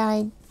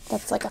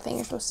 that's like a thing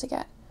you're supposed to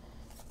get.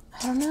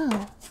 I don't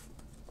know.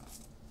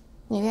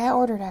 Maybe I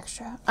ordered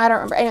extra. I don't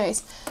remember.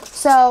 Anyways,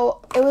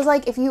 so it was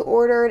like if you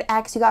ordered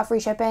X, you got free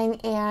shipping.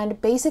 And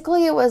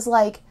basically it was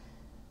like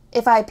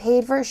if I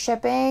paid for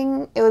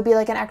shipping, it would be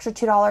like an extra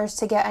 $2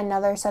 to get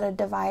another set of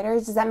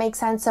dividers. Does that make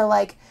sense? So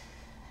like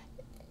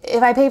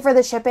if I paid for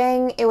the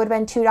shipping, it would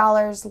have been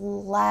 $2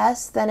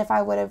 less than if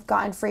I would have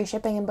gotten free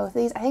shipping in both of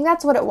these. I think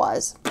that's what it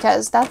was,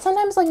 because that's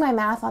sometimes like my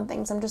math on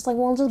things. I'm just like,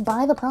 well, just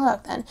buy the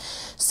product then.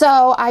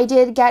 So I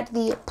did get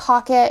the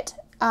pocket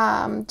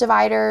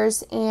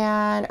dividers,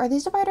 and are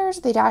these dividers?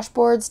 Are they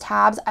dashboards,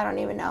 tabs? I don't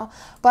even know.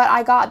 But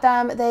I got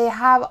them. They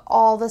have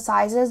all the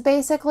sizes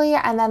basically,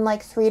 and then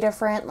like 3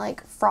 different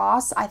like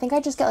frosts. I think I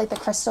just get like the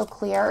crystal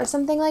clear or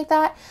something like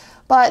that.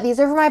 But these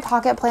are for my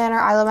pocket planner.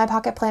 I love my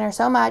pocket planner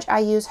so much. I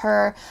use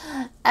her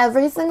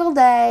every single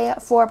day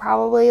for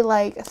probably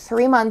like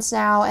 3 months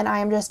now, and I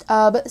am just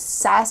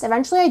obsessed.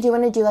 Eventually I do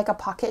want to do like a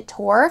pocket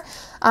tour,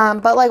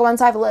 but like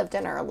once I've lived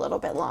in her a little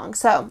bit long.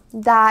 So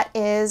that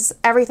is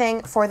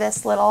everything for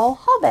this little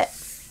hobbit.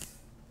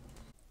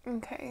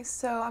 Okay,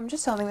 so I'm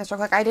just filming this real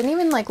quick. I didn't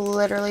even like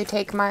literally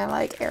take my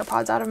like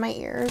AirPods out of my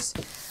ears.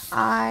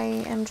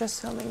 I am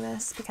just filming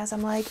this because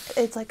I'm like,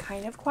 it's like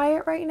kind of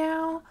quiet right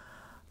now.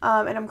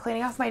 And I'm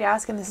cleaning off my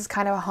desk, and this is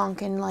kind of a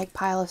honking like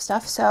pile of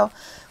stuff. So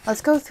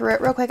let's go through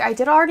it real quick. I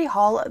did already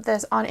haul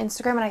this on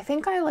Instagram, and I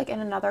think I like in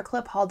another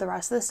clip hauled the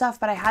rest of the stuff,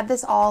 but I had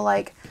this all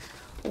like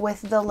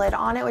with the lid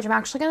on it, which I'm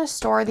actually going to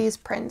store these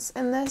prints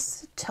in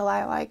this till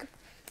I like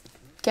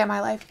get my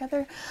life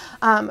together.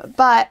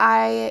 But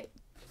I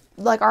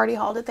like already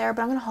hauled it there,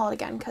 but I'm going to haul it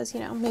again because, you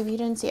know, maybe you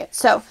didn't see it.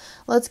 So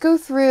let's go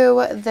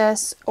through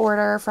this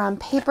order from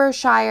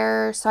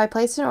Papershire. So I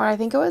placed an order. I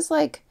think it was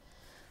like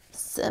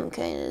some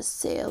kind of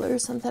sale or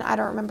something, I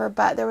don't remember,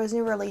 but there was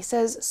new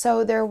releases.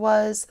 So there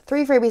was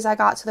 3 freebies I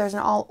got. So there's an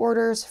all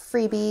orders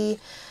freebie,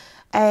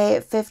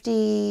 a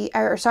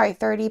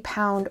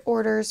 30-pound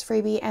orders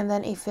freebie, and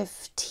then a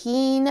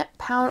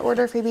 15-pound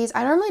order freebies.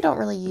 I normally don't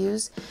really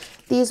use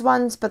these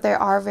ones, but they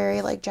are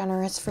very like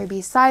generous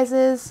freebie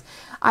sizes.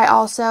 I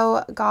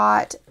also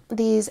got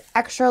these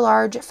extra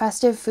large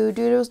festive food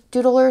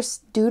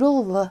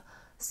doodle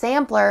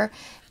sampler,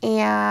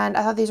 and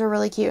I thought these were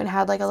really cute and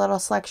had like a little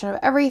selection of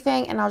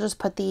everything, and I'll just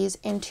put these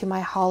into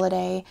my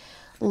holiday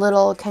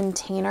little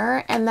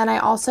container. And then I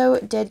also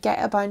did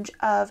get a bunch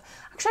of,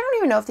 actually I don't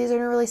even know if these are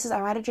new releases.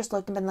 I might have just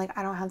looked and been like,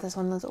 I don't have this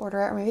one, let's order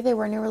it, or maybe they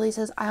were new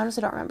releases. I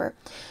honestly don't remember.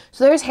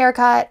 So there's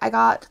haircut. I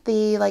got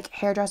the like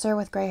hairdresser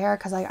with gray hair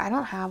because like I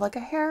don't have like a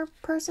hair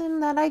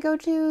person that I go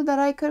to that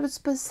I could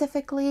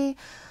specifically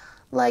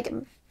like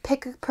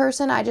pick a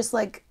person. I just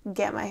like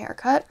get my hair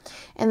cut.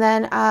 And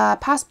then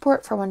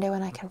passport for one day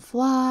when I can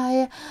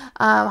fly,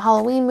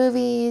 Halloween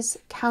movies,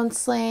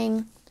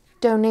 counseling,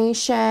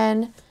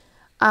 donation,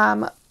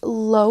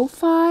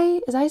 lo-fi,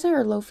 is that how you say it,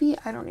 or lo-fi?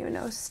 I don't even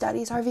know.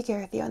 Studies, Harvey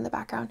Garethio in the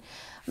background,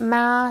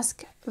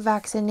 mask,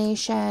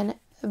 vaccination,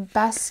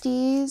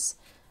 besties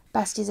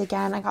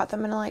again. I got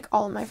them in like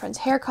all of my friends'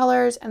 hair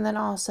colors. And then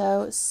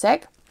also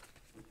sick.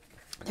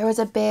 There was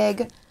a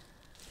big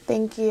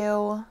thank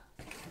you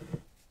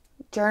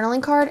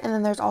journaling card, and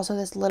then there's also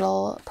this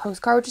little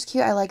postcard, which is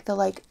cute. I like the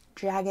like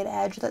jagged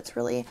edge. That's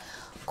really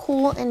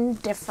cool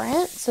and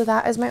different. So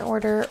that is my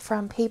order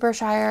from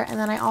Papershire. And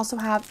then I also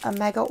have a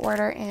mega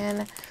order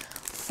in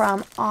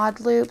from Odd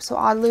Loop. So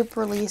Odd Loop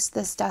released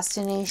this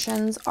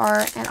Destinations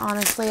art, and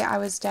honestly I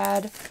was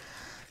dead,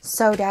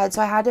 so dead.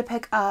 So I had to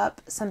pick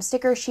up some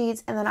sticker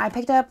sheets, and then I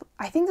picked up,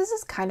 I think this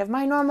is kind of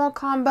my normal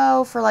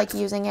combo for like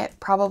using it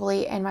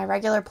probably in my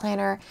regular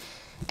planner.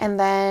 And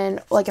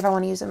then like if I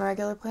want to use it in my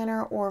regular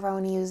planner, or if I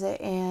want to use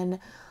it in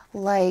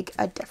like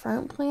a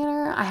different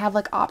planner, I have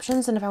like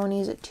options. And if I want to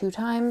use it 2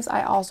 times,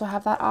 I also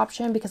have that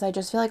option, because I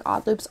just feel like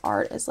Odd Loop's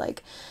art is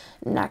like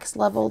next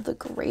level the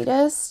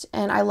greatest.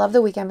 And I love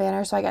the weekend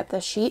banner, so I get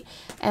this sheet,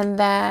 and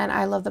then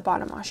I love the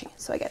bottom washi,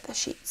 so I get this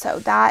sheet. So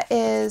that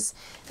is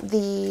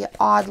the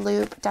Odd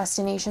Loop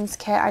Destinations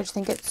kit. I just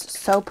think it's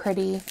so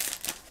pretty.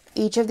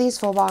 Each of these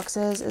full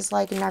boxes is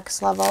like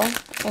next level,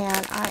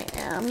 and I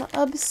am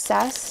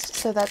obsessed.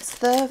 So that's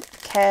the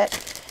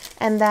kit.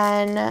 And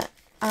then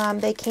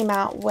they came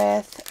out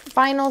with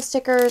vinyl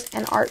stickers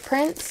and art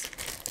prints.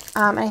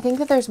 And I think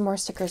that there's more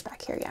stickers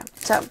back here, yeah.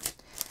 So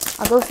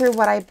I'll go through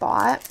what I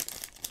bought.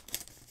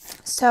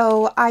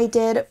 So I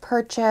did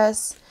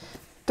purchase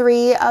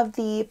 3 of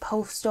the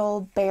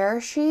Postal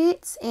Bear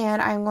sheets,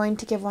 and I'm going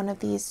to give one of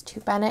these to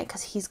Bennett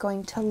because he's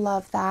going to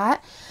love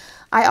that.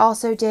 I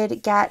also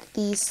did get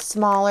the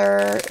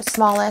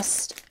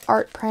smallest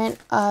art print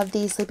of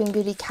the Sleeping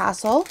Beauty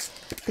castle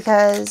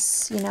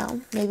because, you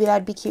know, maybe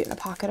that'd be cute in a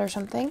pocket or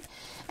something.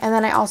 And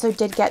then I also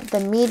did get the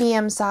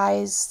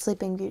medium-sized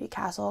Sleeping Beauty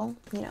castle.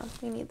 You know,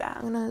 you need that.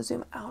 I'm going to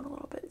zoom out a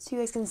little bit so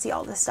you guys can see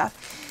all this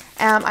stuff.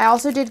 I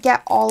also did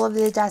get all of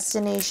the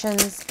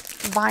Destinations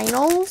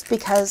vinyls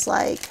because,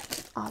 like,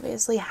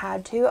 obviously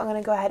had to. I'm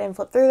going to go ahead and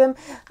flip through them.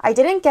 I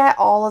didn't get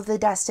all of the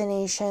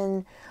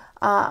Destination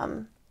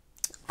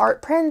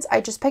art prints.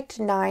 I just picked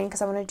 9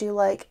 because I want to do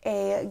like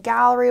a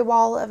gallery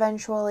wall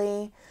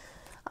eventually.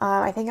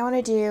 I think I want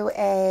to do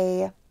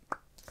a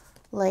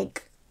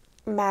like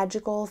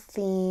magical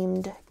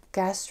themed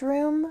guest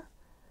room,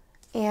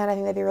 and I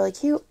think that'd be really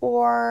cute,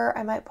 or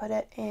I might put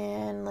it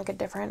in like a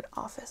different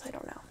office. I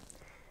don't know.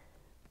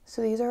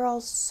 So these are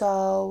all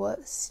so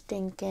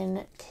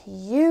stinking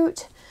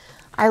cute.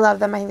 I love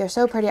them. I think they're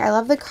so pretty. I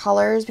love the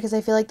colors because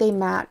I feel like they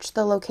match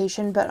the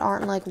location but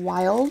aren't like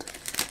wild.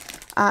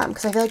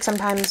 Because I feel like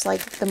sometimes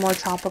like the more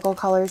tropical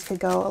colors could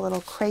go a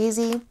little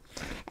crazy.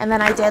 And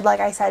then I did, like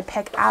I said,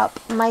 pick up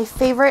my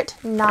favorite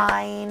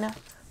 9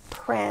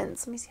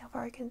 prints. Let me see how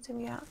far I can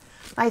zoom you out.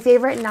 My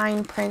favorite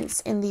 9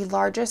 prints in the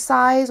largest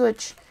size,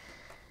 which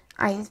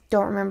I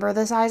don't remember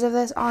the size of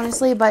this,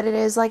 honestly, but it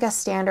is like a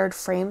standard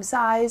frame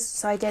size.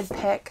 So I did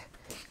pick,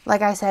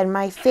 like I said,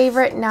 my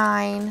favorite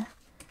 9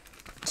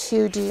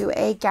 to do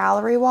a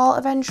gallery wall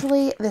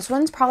eventually. This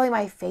one's probably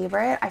my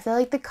favorite. I feel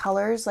like the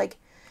colors, like,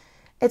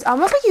 it's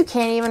almost like you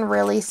can't even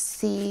really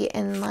see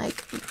in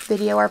like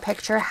video or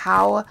picture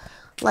how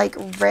like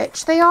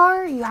rich they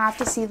are. You have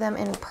to see them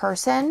in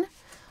person,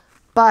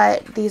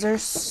 but these are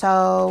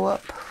so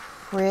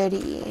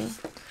pretty.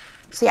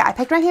 So yeah, I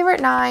picked my favorite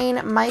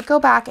 9. Might go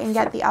back and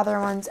get the other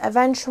ones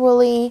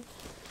eventually.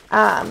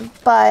 And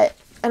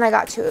I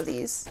got 2 of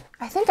these.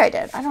 I think I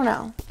did. I don't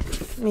know.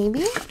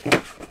 Maybe?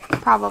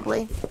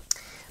 Probably.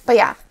 But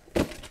yeah.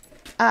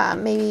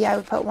 Maybe I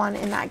would put one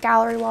in that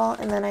gallery wall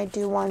and then I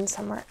do one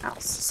somewhere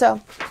else.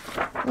 So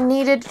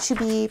needed to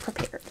be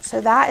prepared.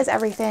 So that is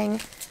everything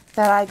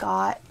that I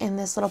got in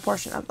this little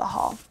portion of the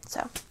haul.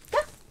 So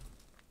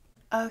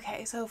yeah.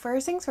 Okay, so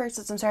first things first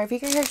is, I'm sorry if you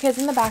can hear kids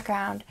in the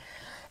background.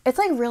 It's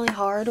like really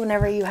hard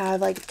whenever you have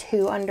like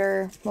 2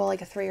 under, well,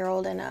 like a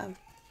 3-year-old and a,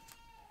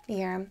 you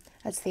hear him?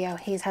 That's Theo.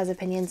 He has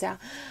opinions now.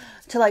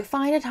 To like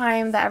find a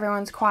time that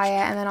everyone's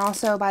quiet, and then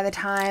also by the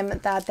time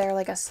that they're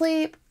like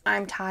asleep,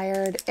 I'm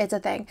tired. It's a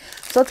thing.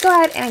 So let's go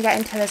ahead and get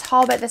into this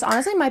haul bit. This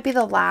honestly might be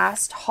the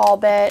last haul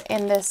bit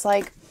in this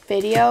like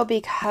video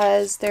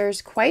because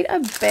there's quite a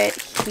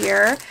bit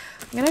here.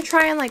 I'm gonna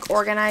try and like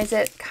organize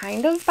it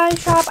kind of by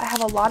shop. I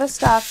have a lot of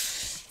stuff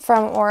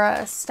from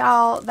Aura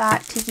Estelle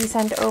that Tiki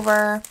sent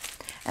over,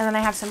 and then I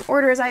have some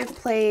orders I've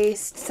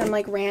placed, some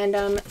like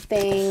random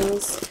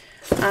things,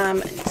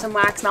 some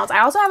wax melts. I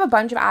also have a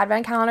bunch of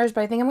advent calendars,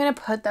 but I think I'm gonna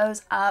put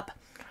those up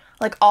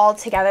like all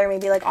together,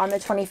 maybe like on the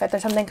 25th or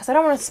something, because I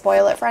don't want to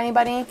spoil it for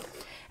anybody.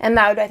 And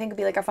that would, I think, would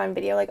be like a fun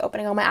video, like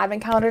opening all my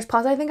advent calendars.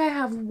 Plus, I think I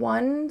have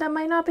one that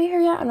might not be here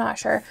yet. I'm not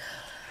sure.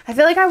 I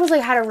feel like I was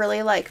like had a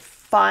really like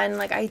fun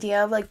like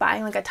idea of like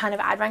buying like a ton of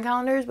advent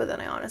calendars, but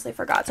then I honestly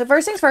forgot. So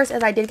first things first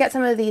is I did get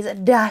some of these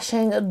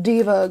Dashing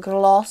Diva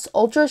Gloss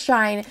Ultra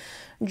Shine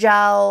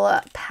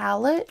Gel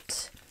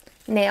Palette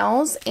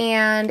nails,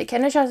 and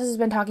Candace has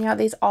been talking about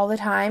these all the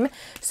time.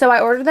 So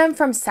I ordered them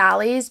from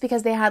Sally's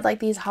because they had like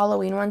these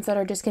Halloween ones that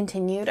are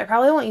discontinued. I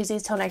probably won't use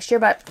these till next year,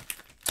 but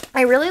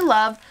I really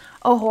love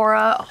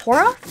Ahura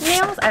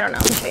nails. I don't know.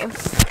 Let's see.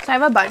 So I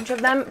have a bunch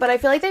of them, but I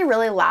feel like they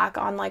really lack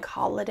on like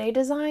holiday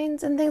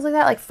designs and things like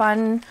that, like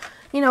fun,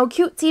 you know,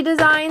 cutesy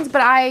designs.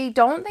 But I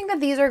don't think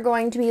that these are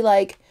going to be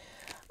like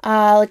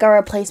a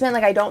replacement.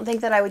 Like I don't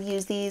think that I would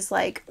use these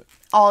like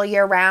all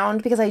year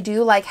round, because I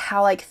do like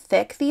how like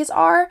thick these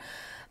are.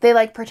 They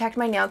like protect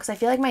my nail, because I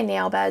feel like my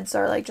nail beds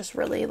are like just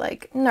really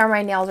like, no,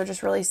 my nails are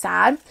just really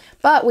sad.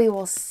 But we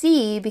will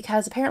see,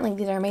 because apparently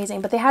these are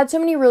amazing. But they had so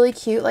many really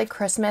cute like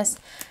Christmas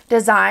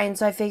designs,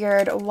 so I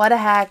figured what the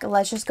heck,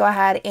 let's just go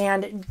ahead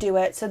and do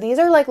it. So these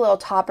are like little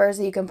toppers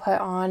that you can put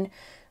on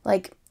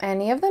like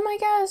any of them, I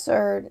guess,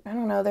 or I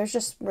don't know. There's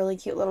just really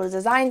cute little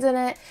designs in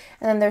it.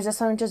 And then there's this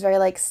one which is very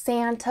like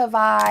Santa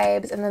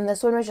vibes, and then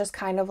this one was just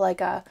kind of like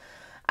a,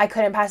 I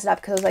couldn't pass it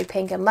up because it was like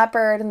pink and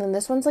leopard. And then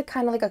this one's like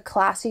kind of like a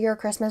classier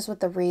Christmas with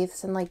the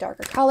wreaths and like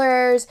darker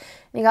colors.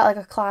 And you got like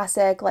a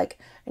classic like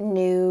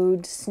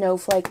nude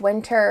snowflake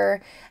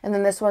winter. And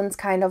then this one's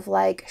kind of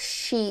like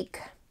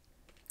chic,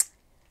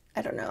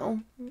 I don't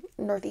know,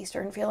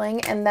 northeastern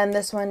feeling. And then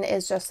this one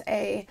is just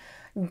a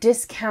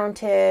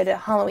discounted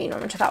Halloween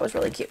one, which I thought was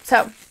really cute.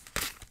 So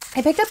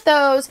I picked up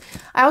those.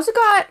 I also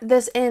got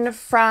this in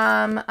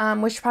from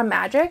Wish Upon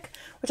Magic,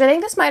 which I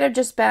think this might have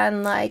just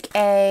been like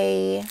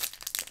a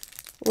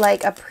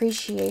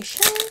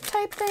appreciation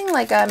type thing,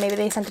 like maybe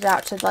they sent it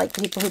out to like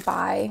people who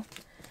buy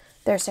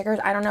their stickers.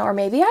 I don't know, or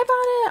maybe I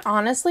bought it.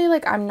 Honestly,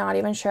 like I'm not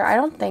even sure. I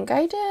don't think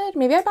I did.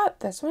 Maybe I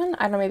bought this one.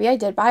 I don't know, maybe I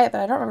did buy it,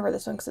 but I don't remember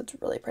this one because it's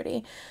really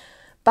pretty.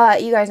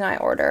 But you guys know I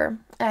order,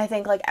 and I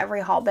think like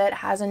every haul bit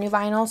has a new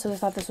vinyl, so I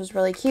thought this was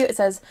really cute. It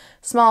says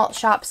small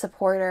shop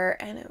supporter,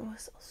 and it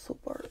was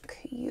super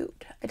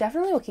cute. I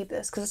definitely will keep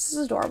this because this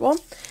is adorable.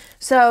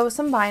 So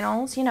some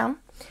vinyls, you know.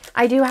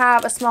 I do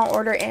have a small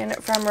order in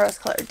from Rose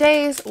Colored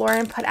Days.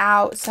 Lauren put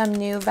out some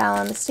new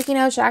vellum sticky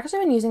notes. I've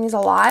actually been using these a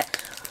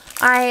lot.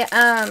 I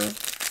am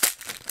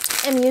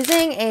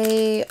using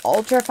a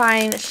ultra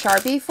fine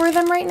Sharpie for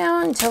them right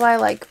now until I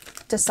like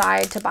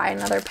decide to buy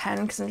another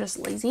pen because I'm just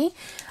lazy.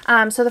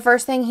 So the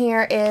first thing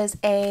here is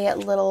a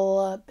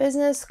little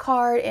business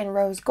card in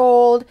rose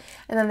gold,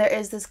 and then there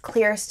is this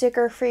clear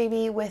sticker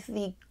freebie with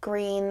the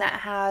green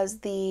that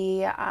has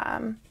the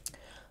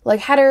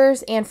like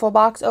headers and full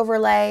box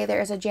overlay.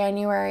 There is a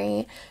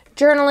January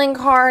journaling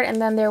card,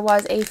 and then there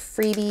was a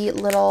freebie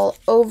little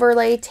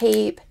overlay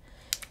tape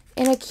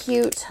in a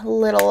cute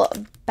little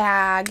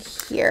bag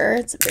here.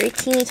 It's a very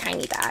teeny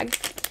tiny bag.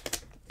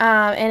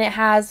 And it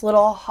has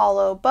little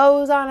hollow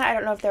bows on it. I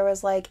don't know if there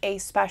was like a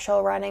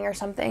special running or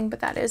something, but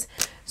that is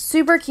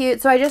super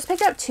cute. So I just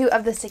picked up 2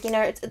 of the sticky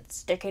notes.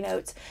 Sticky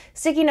notes.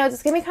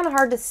 It's going to be kind of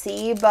hard to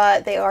see,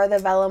 but they are the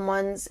vellum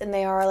ones, and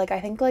they are like, I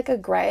think like a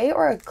gray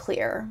or a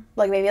clear,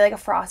 like maybe like a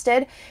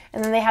frosted.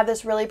 And then they have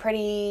this really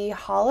pretty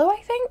hollow, I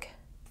think.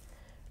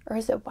 Or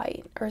is it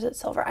white? Or is it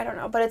silver? I don't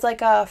know. But it's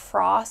like a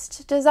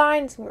frost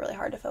design. It's going to be really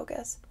hard to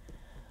focus.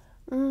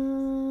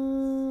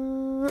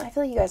 I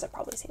feel like you guys have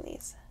probably seen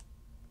these.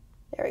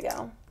 There we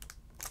go.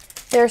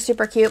 They're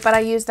super cute, but I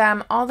use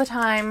them all the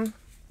time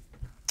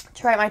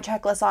to write my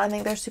checklist on. I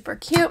think they're super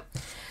cute.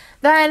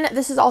 Then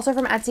this is also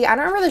from Etsy. I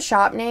don't remember the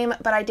shop name,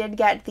 but I did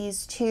get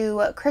these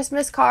 2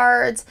 Christmas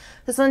cards.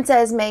 This one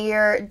says, "May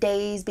your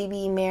days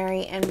be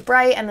merry and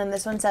bright." And then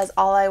this one says,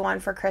 "All I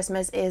want for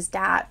Christmas is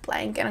dat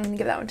blank." And I'm going to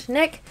give that one to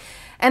Nick.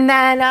 And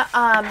then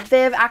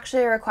Viv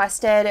actually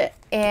requested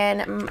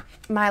in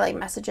my like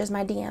messages,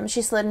 my DMs.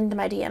 She slid into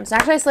my DMs. And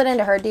actually, I slid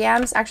into her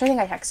DMs. Actually, I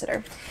think I texted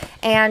her.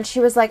 And she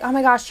was like, "Oh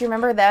my gosh, do you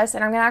remember this?"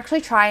 And I'm going to actually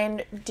try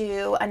and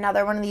do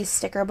another one of these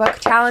sticker book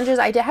challenges.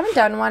 I haven't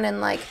done one in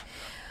like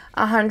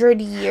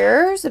 100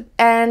 years.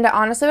 And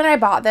honestly, when I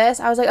bought this,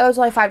 I was like, oh, it's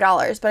only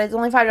 $5. But it's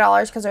only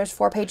 $5 because there's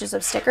 4 pages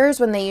of stickers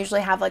when they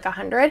usually have like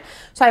 100.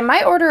 So I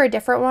might order a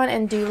different one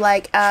and do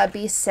like a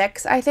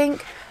B6, I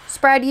think,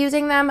 spread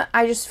using them.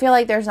 I just feel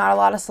like there's not a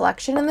lot of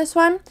selection in this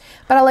one,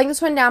 but I'll link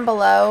this one down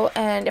below,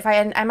 and if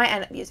I might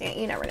end up using it,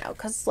 you never know,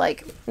 because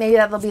like maybe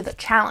that'll be the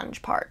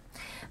challenge part.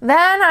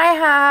 Then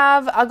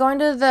I'll go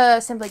into the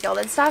Simply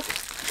Gilded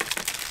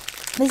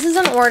stuff. This is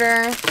an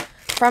order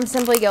from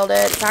Simply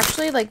Gilded. It's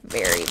actually like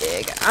very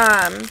big.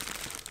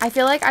 I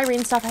feel like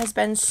Irene's stuff has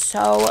been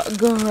so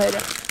good,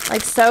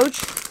 like so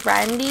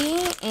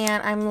trendy,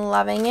 and I'm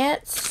loving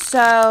it.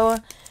 So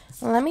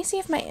let me see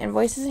if my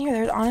invoice is in here.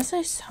 There's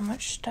honestly so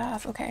much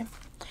stuff. Okay.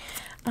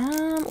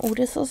 Oh,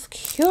 this is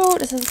cute.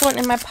 This is going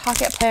in my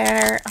pocket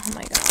planner. Oh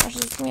my gosh,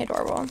 this is gonna be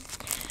adorable.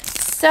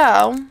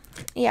 So,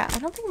 yeah, I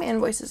don't think my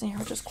invoice is in here,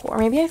 which is cool. Or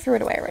maybe I threw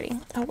it away already.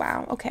 Oh,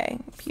 wow. Okay.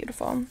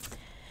 Beautiful.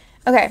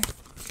 Okay.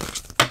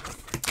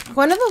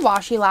 Going to the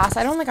washi last.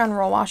 I don't like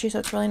unroll washi, so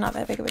it's really not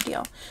that big of a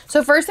deal.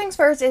 So first things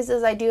first is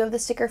I do have the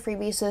sticker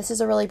freebie. So this is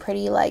a really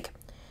pretty, like,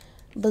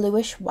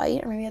 bluish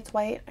white, or maybe it's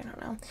white, I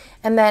don't know.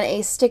 And then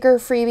a sticker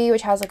freebie,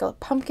 which has like a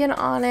pumpkin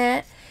on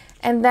it.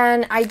 And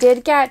then I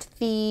did get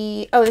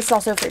the, oh, this is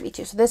also a freebie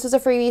too. So this is a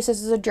freebie. So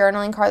this is a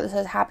journaling card that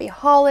says Happy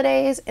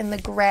Holidays in the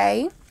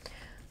gray.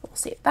 We'll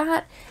see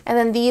that. And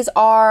then these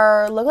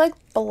look like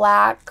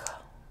black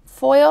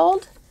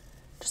foiled,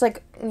 just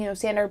like, you know,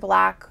 standard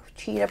black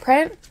cheetah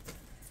print.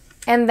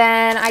 And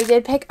then I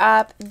did pick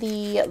up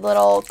the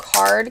little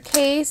card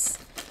case.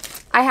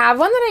 I have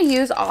one that I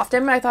use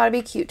often, but I thought it'd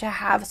be cute to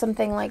have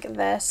something like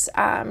this,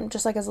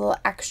 just like as a little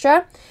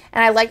extra.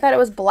 And I like that it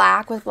was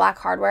black with black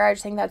hardware. I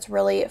just think that's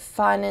really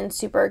fun and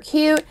super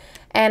cute.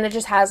 And it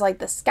just has like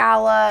the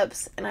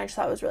scallops, and I just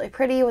thought it was really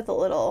pretty with the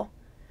little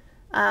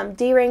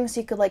D-ring,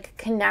 so you could like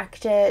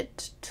connect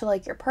it to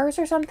like your purse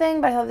or something.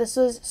 But I thought this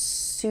was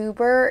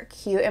super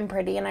cute and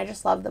pretty, and I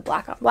just love the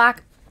black on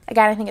black.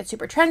 Again, I think it's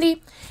super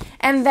trendy.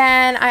 And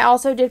then I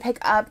also did pick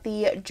up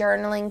the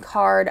journaling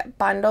card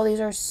bundle. These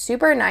are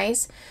super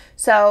nice.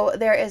 So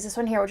there is this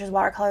one here, which is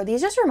watercolor.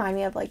 These just remind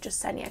me of like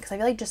Jasenia, because I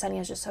feel like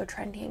Jasenia is just so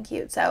trendy and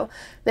cute. So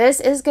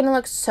this is going to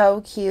look so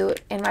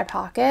cute in my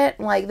pocket.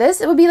 Like this,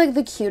 it would be like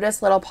the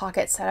cutest little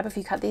pocket setup if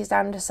you cut these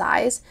down to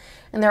size.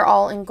 And they're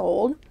all in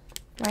gold,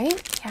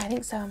 right? Yeah, I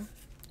think so.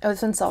 Oh,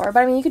 this one's silver,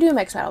 but I mean, you could do a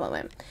mixed metal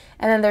moment.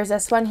 And then there's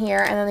this one here,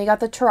 and then you got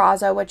the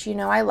terrazzo, which you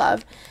know I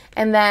love.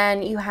 And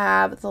then you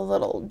have the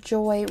little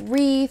joy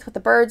wreath with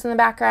the birds in the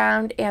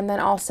background, and then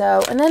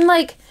also, and then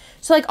like,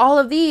 so like all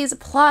of these,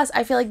 plus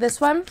I feel like this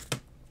one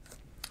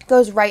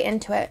goes right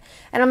into it.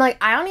 And I'm like,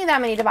 I don't need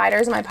that many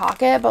dividers in my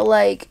pocket, but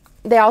like,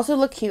 they also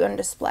look cute on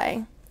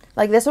display.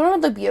 Like this one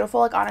would look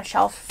beautiful like on a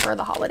shelf for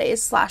the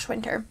holidays /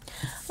 winter.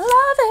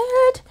 Love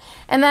it.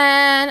 And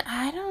then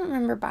I don't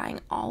remember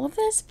buying all of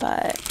this,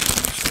 but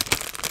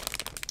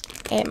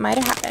it might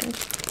have happened.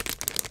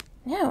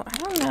 No, I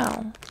don't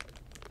know.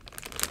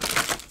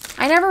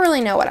 I never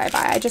really know what I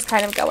buy. I just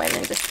kind of go in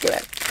and just do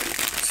it.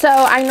 So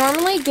I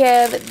normally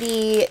give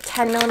the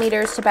 10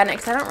 millimeters to Bennett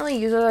because I don't really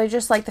use it. I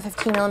just like the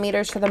 15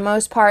 millimeters for the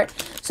most part.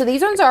 So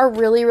these ones are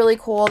really, really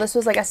cool. This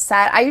was like a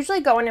set. I usually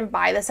go in and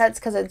buy the sets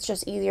because it's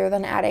just easier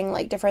than adding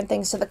like different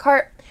things to the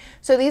cart.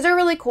 So these are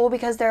really cool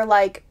because they're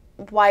like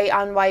white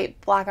on white,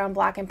 black on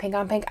black, and pink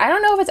on pink. I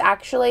don't know if it's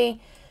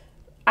actually,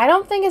 I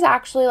don't think it's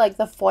actually like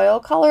the foil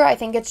color. I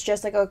think it's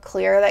just like a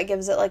clear that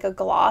gives it like a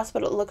gloss,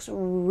 but it looks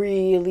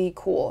really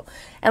cool.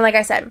 And like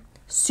I said,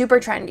 super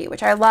trendy,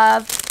 which I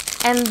love.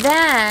 And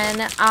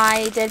then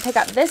I did pick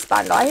up this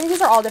bundle. I think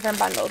these are all different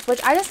bundles,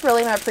 which I just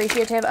really am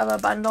appreciative of a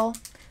bundle.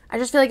 I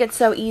just feel like it's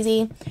so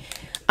easy.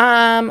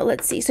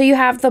 Let's see. So you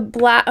have the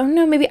black, oh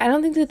no, maybe, I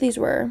don't think that these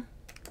were,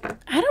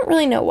 I don't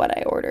really know what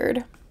I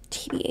ordered.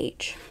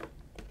 TBH.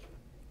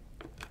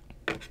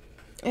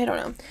 I don't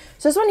know.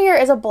 So this one here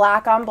is a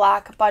black on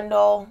black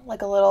bundle,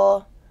 like a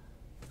little,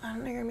 I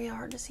don't know, you're gonna be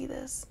hard to see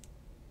this.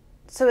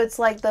 So it's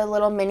like the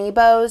little mini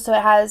bows. So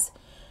it has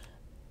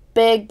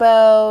big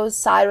bows,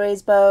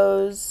 sideways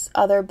bows,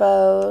 other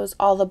bows,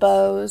 all the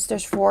bows.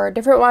 There's 4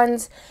 different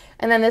ones.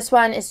 And then this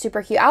one is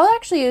super cute. I'll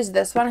actually use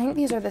this one. I think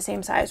these are the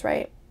same size,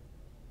 right?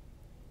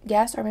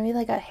 Yes, or maybe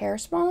like a hair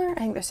smaller. I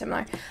think they're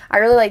similar. I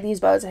really like these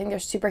bows. I think they're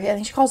super cute. I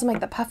think she calls them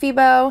like the puffy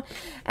bow.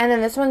 And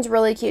then this one's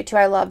really cute too.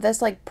 I love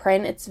this like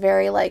print. It's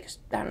very like,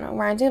 I don't know,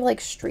 reminds me of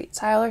like street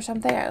style or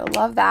something. I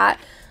love that.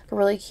 A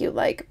really cute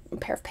like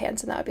pair of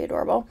pants, and that would be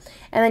adorable.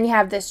 And then you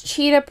have this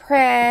cheetah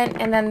print,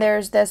 and then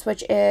there's this,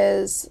 which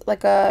is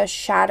like a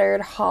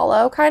shattered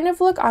hollow kind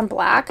of look on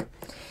black.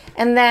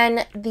 And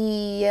then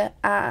the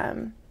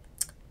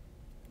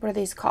what are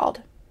these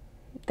called?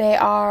 They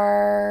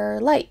are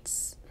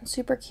lights.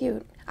 Super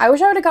cute. I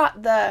wish I would have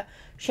got the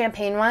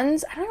champagne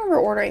ones. I don't remember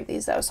ordering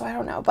these though, so I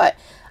don't know. But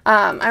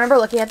I remember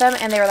looking at them,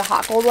 and they were the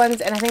hot gold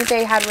ones, and I think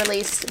they had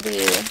released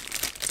the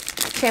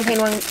champagne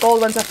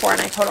gold ones before, and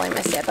I totally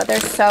missed it. But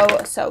they're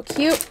so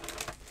cute.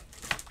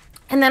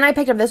 And then I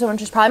picked up this one,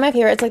 which is probably my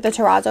favorite. It's like the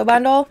terrazzo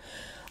bundle,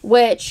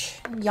 which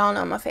y'all know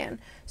I'm a fan.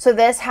 So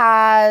this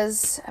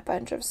has a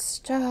bunch of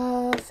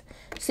stuff.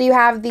 So you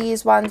have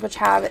these ones which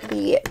have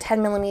the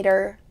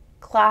 10mm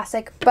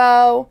classic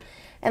bow.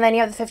 And then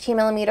you have the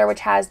 15mm, which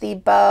has the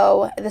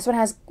bow. This one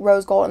has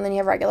rose gold, and then you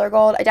have regular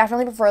gold. I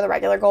definitely prefer the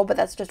regular gold, but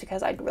that's just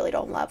because I really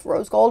don't love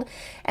rose gold.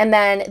 And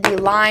then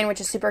the line, which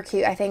is super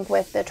cute, I think,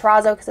 with the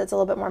terrazzo, because it's a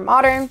little bit more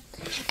modern.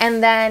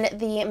 And then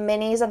the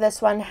minis of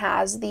this one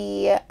has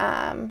the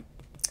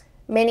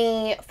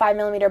mini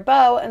 5mm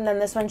bow, and then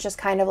this one's just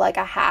kind of like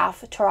a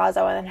half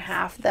terrazzo and then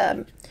half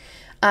the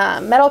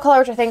metal color,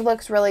 which I think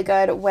looks really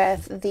good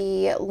with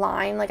the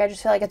line. Like, I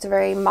just feel like it's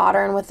very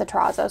modern with the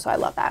terrazzo, so I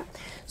love that.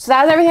 So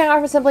that's everything I got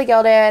from Simply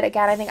Gilded.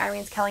 Again, I think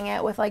Irene's killing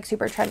it with like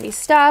super trendy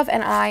stuff,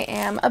 and I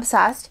am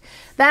obsessed.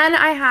 Then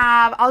I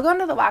have, I'll go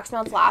into the wax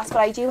melts last, but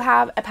I do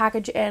have a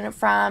package in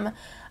from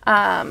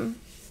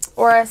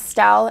Aura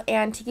Estelle,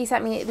 and Tiki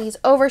sent me these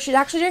over. She's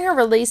actually doing her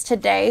release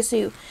today,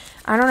 so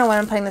I don't know when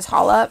I'm putting this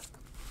haul up.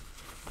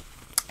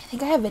 I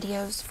think I have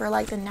videos for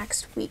like the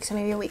next week, so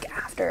maybe a week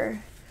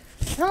after.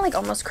 It's not like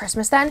almost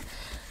Christmas then.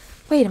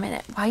 Wait a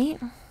minute, white?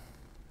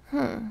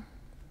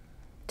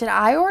 Did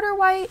I order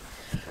white?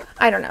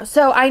 I don't know.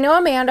 So I know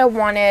Amanda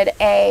wanted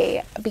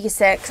a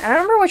B6. I don't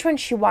remember which one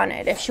she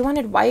wanted. If she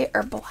wanted white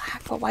or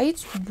black, but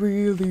white's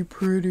really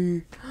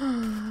pretty.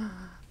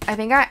 I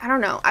think I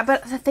don't know.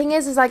 But the thing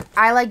is like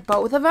I like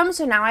both of them.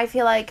 So now I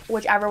feel like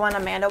whichever one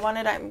Amanda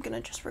wanted, I'm going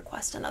to just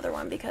request another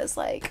one because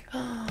like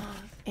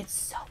it's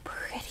so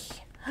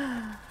pretty.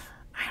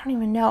 I don't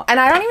even know. And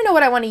I don't even know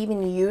what I want to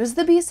even use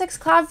the B6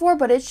 cloud for,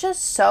 but it's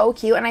just so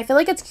cute. And I feel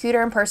like it's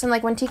cuter in person.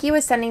 Like when Tiki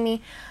was sending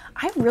me,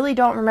 I really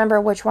don't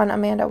remember which one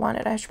Amanda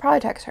wanted. I should probably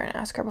text her and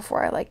ask her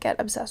before I like get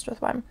obsessed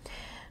with one.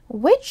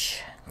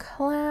 Which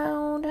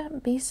cloud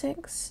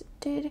B6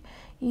 did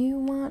you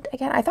want?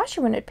 Again, I thought she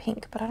wanted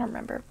pink, but I don't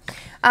remember.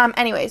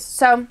 Anyways,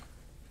 so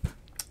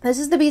this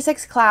is the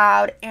B6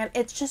 cloud, and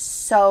it's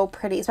just so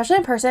pretty, especially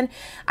in person.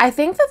 I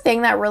think the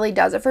thing that really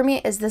does it for me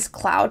is this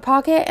cloud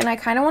pocket, and I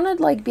kind of want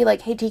to like be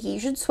like, hey Tiki, you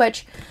should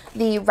switch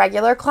the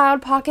regular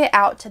cloud pocket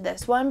out to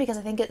this one because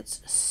I think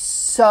it's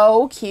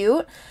so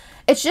cute.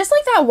 It's just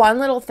like that one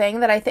little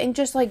thing that I think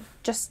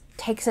just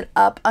takes it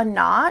up a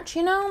notch,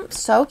 you know?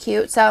 So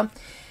cute. So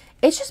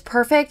it's just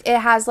perfect.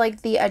 It has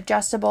like the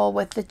adjustable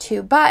with the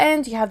 2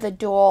 buttons. You have the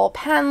dual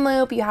pen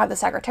loop. You have the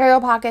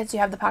secretarial pockets. You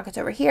have the pockets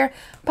over here.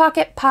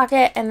 Pocket,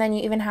 and then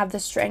you even have the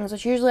strings,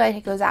 which usually I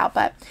take those out,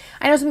 but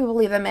I know some people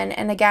leave them in.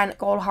 And again,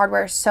 gold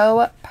hardware,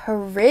 so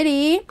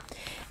pretty.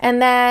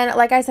 And then,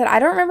 like I said, I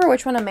don't remember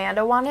which one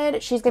Amanda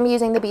wanted. She's going to be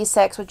using the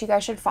B6, which you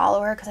guys should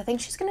follow her because I think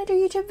she's going to do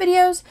YouTube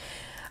videos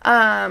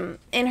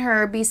in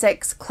her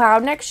B6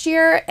 cloud next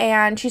year,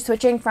 and she's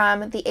switching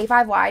from the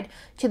A5 wide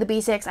to the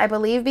B6, I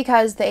believe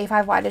because the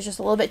A5 wide is just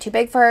a little bit too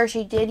big for her.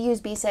 She did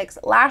use B6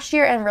 last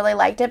year and really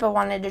liked it, but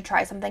wanted to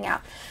try something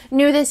out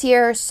new this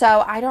year.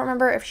 So I don't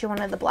remember if she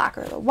wanted the black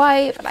or the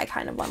white, but I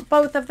kind of want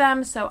both of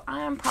them, so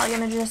I'm probably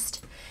gonna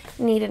just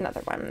need another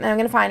one, and I'm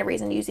gonna find a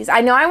reason to use these.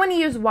 I know I want to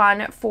use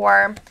one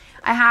for,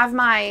 I have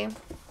my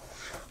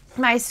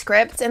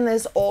scripts in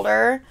this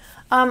older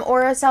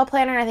Aura Estelle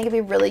planner, and I think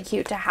it'd be really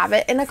cute to have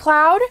it in a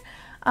cloud.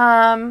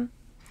 I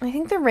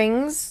think the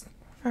rings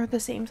are the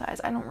same size.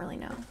 I don't really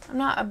know. I'm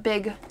not a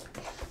big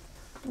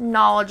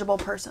knowledgeable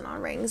person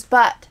on rings,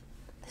 but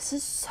this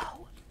is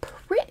so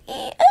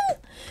pretty.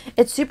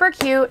 It's super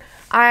cute.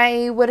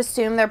 I would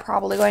assume they're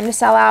probably going to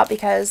sell out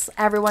because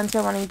everyone's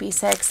been running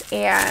B6,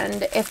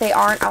 and if they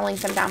aren't, I'll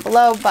link them down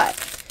below,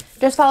 but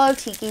just follow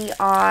Tiki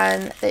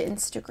on the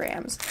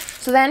Instagrams.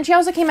 So then she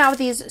also came out with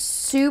these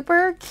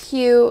super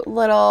cute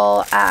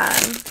little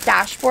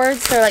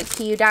dashboards. They're like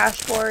PU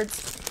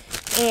dashboards.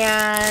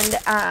 And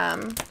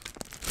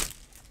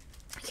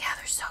yeah,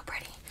 they're so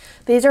pretty.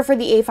 These are for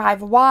the A5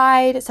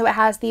 wide, so it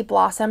has the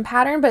blossom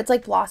pattern, but it's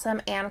like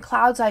blossom and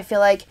cloud, so I feel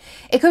like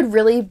it could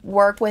really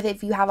work with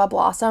if you have a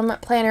blossom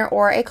planner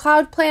or a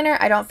cloud planner.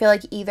 I don't feel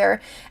like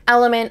either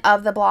element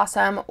of the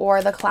blossom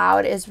or the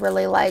cloud is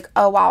really like,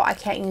 oh wow, I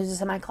can't use this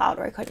in my cloud,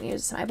 or I couldn't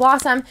use this in my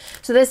blossom.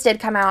 So this did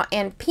come out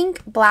in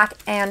pink, black,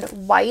 and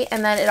white,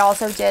 and then it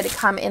also did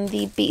come in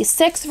the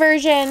B6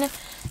 version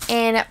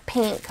in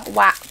pink,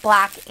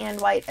 black,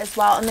 and white as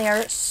well, and they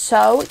are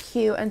so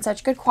cute and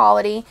such good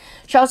quality.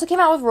 She also came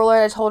out with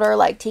rulers. I told her,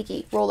 like,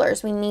 Tiki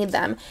rulers, we need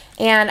them,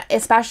 and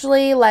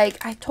especially,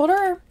 like, I told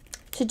her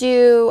to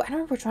do, I don't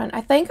remember which one, I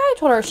think I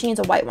told her she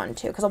needs a white one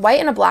too, because a white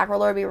and a black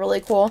ruler would be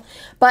really cool,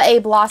 but a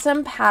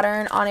blossom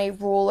pattern on a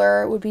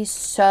ruler would be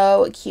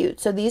so cute.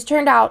 So these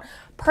turned out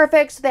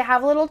perfect. So they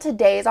have little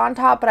todays on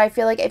top, but I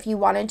feel like if you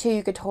wanted to,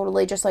 you could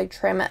totally just like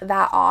trim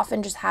that off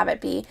and just have it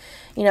be,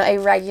 you know, a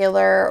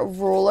regular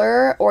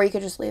ruler, or you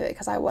could just leave it,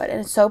 because I would,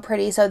 and it's so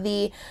pretty. So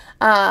the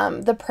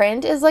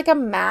print is like a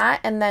matte,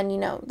 and then, you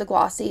know, the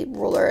glossy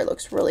ruler, it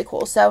looks really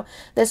cool. So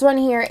this one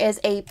here is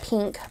a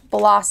pink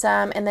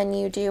blossom, and then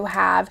you do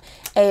have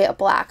a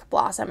black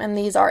blossom, and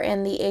these are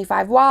in the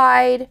A5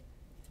 wide.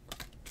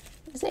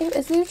 Is there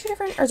 2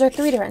 different, or is there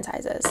 3 different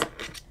sizes?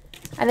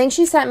 I think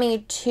she sent me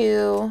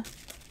two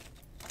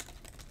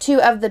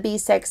of the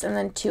B6 and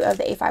then 2 of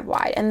the A5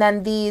 wide. And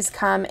then these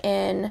come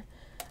in,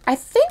 I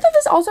think that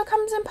this also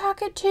comes in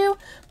pocket too,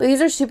 but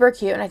these are super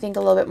cute and I think a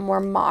little bit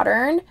more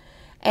modern.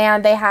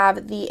 And they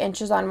have the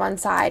inches on one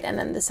side and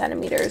then the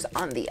centimeters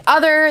on the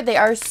other. They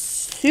are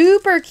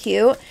super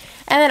cute.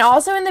 And then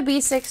also in the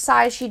B6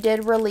 size, she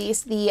did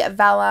release the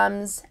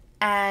vellums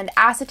and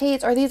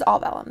acetates. Are these all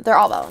vellum? They're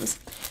all vellums.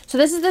 So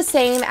this is the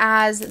same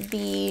as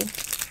the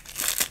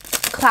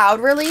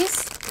cloud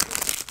release.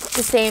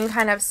 The same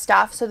kind of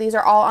stuff. So these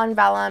are all on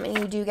vellum, and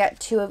you do get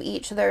 2 of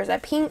each. So there's a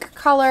pink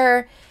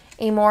color,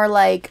 a more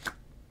like,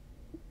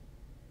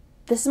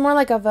 this is more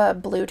like of a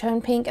blue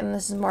tone pink, and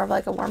this is more of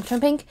like a warm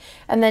tone pink.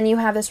 And then you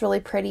have this really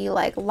pretty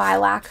like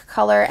lilac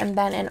color, and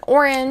then an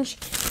orange.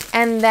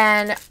 And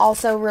then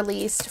also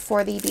released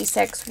for the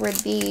B6 were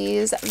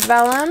these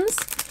vellums.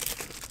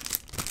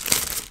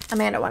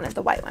 Amanda wanted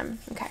the white one.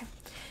 Okay.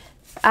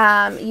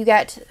 You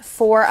get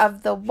 4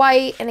 of the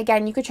white, and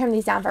again, you could trim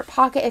these down for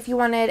pocket if you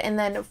wanted, and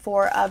then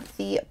 4 of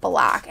the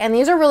black. And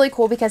these are really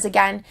cool because,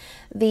 again,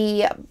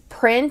 the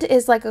print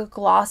is like a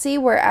glossy,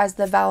 whereas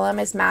the vellum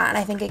is matte, and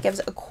I think it gives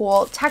a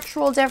cool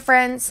textural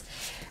difference.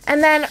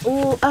 And then,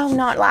 oh,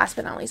 not last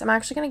but not least, I'm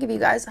actually going to give you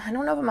guys, I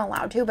don't know if I'm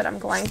allowed to, but I'm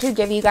going to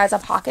give you guys a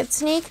pocket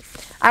sneak.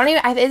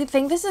 I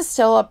think this is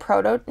still a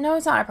no,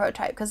 it's not a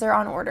prototype because they're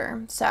on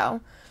order, so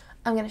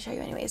I'm going to show you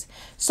anyways.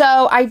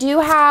 So I do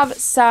have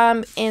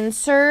some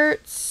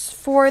inserts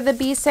for the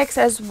B6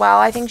 as well.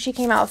 I think she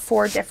came out with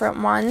 4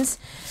 different ones.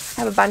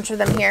 I have a bunch of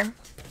them here.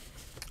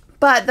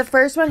 But the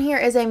first one here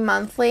is a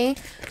monthly.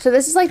 So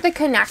this is like the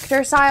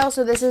connector style.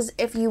 So this is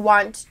if you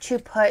want to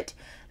put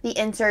the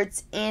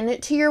inserts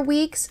into your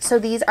weeks. So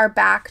these are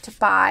backed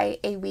by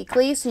a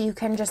weekly. So you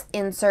can just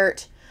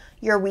insert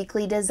your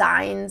weekly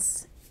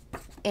designs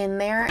in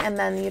there, and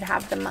then you'd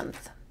have the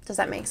month. Does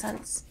that make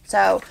sense?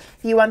 So if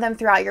you want them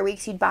throughout your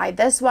weeks, you'd buy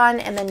this one,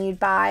 and then you'd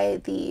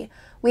buy the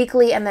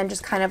weekly, and then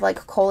just kind of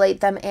like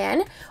collate them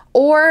in.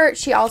 Or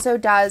she also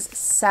does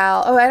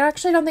sell, oh, I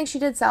actually don't think she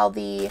did sell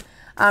the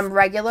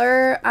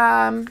regular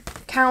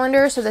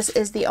calendar. So this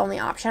is the only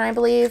option, I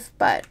believe.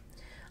 But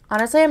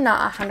honestly, I'm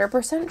not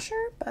 100%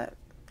 sure, but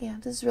yeah,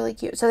 this is really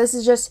cute. So this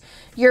is just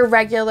your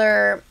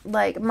regular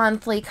like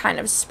monthly kind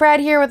of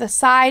spread here with a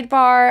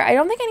sidebar. I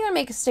don't think anyone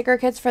makes sticker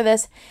kits for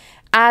this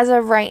as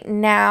of right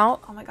now.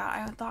 Oh my god,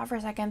 I thought for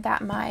a second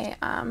that my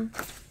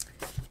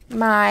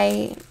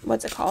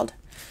what's it called?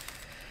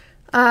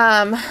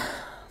 I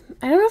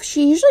don't know if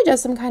she usually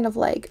does some kind of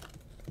like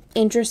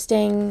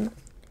interesting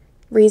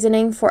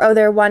reasoning for, oh,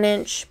 they're 1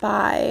 inch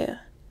by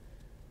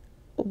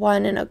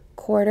 1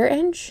 1/4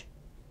 inch.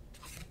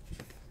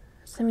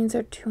 So that means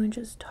they're 2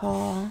 inches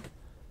tall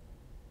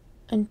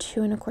and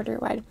 2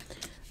 1/4 wide.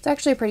 It's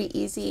actually a pretty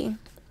easy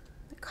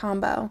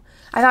combo.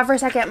 I thought for a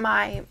second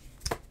my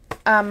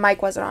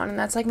mic wasn't on, and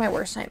that's like my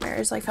worst nightmare,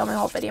 is like filming a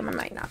whole video my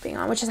mic not being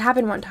on, which has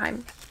happened one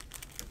time.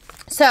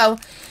 So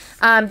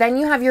then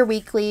you have your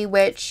weekly,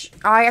 which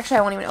I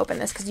won't even open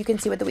this because you can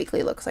see what the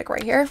weekly looks like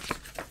right here.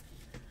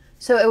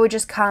 So it would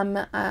just come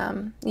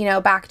you know,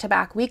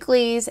 back-to-back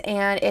weeklies,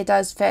 and it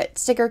does fit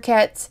sticker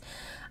kits.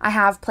 I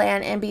have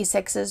Plan and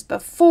B6s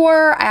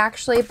before. I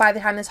actually, by the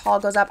time this haul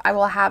goes up, I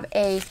will have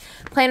a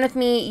plan with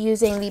me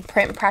using the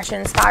Print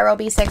Impression Spiral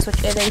B6,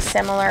 which is a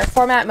similar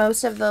format.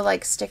 Most of the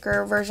like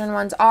sticker version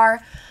ones are.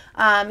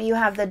 You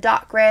have the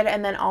dot grid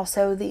and then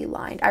also the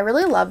lined. I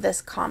really love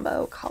this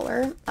combo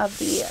color of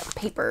the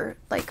paper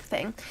like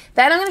thing.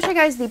 Then I'm going to show you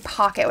guys the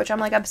pocket, which I'm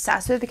like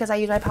obsessed with because I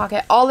use my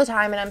pocket all the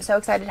time, and I'm so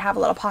excited to have a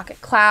little pocket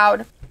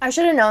cloud. I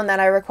should have known that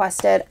I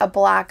requested a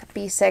black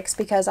B6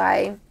 because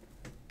I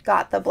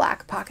got the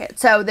black pocket.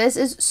 So this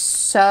is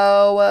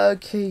so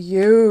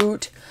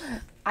cute.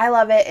 I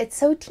love it. It's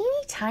so teeny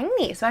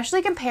tiny,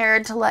 especially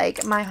compared to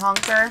like my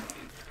honker.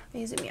 Let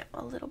me zoom you up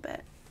a little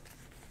bit.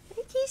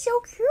 He's so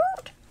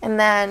cute. And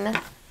then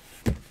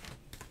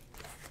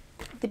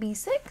the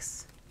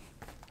B6.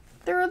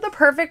 They're the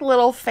perfect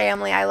little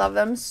family. I love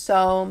them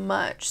so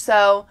much.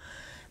 So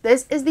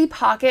this is the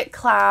Pocket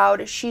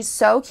Cloud. She's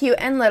so cute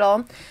and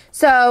little.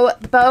 So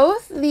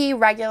both the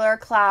regular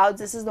clouds,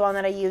 this is the one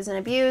that I use and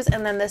abuse,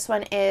 and then this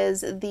one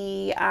is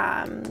the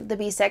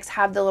B6,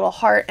 have the little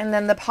heart, and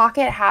then the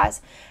Pocket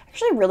has, I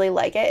actually really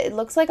like it. It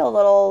looks like a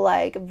little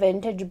like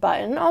vintage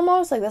button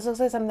almost. Like this looks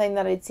like something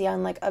that I'd see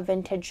on like a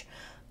vintage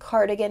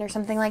cardigan or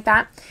something like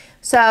that.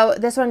 So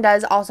this one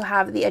does also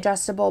have the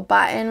adjustable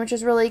button, which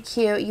is really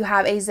cute. You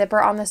have a zipper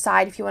on the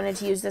side if you wanted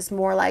to use this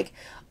more like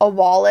a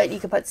wallet. You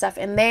could put stuff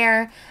in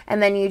there,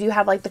 and then you do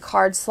have like the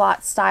card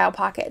slot style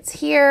pockets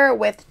here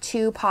with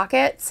 2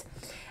 pockets,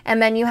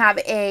 and then you have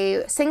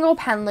a single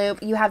pen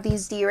loop. You have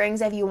these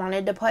D-rings if you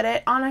wanted to put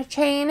it on a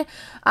chain.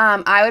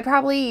 I would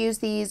probably use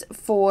these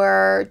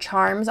for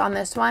charms on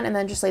this one, and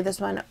then just leave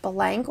this one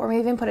blank, or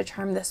maybe even put a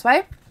charm this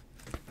way.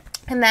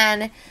 And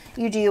then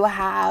you do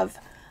have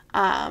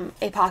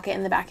a pocket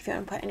in the back if you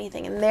want to put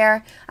anything in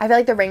there. I feel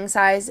like the ring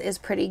size is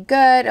pretty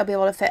good. It'll be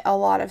able to fit a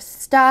lot of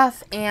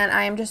stuff, and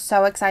I am just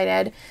so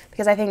excited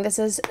because I think this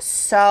is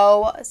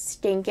so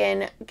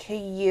stinking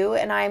cute,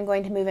 and I am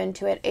going to move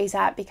into it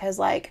ASAP because,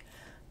 like,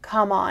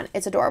 come on,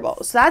 it's adorable.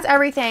 So that's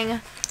everything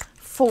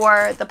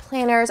for the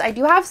planners. I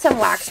do have some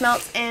wax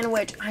melts in,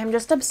 which I'm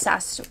just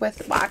obsessed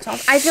with wax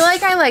melts. I feel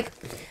like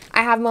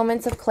I have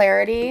moments of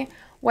clarity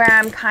where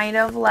I'm kind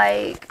of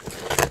like,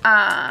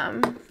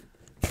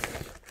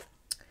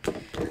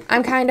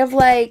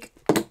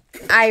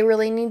 I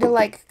really need to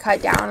like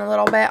cut down a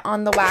little bit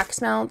on the wax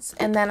melts,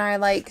 and then I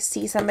like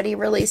see somebody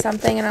release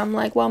something and I'm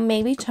like, well,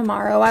 maybe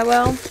tomorrow I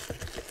will.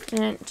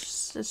 And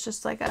it's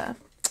just like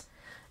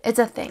it's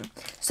a thing.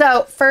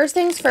 So first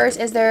things first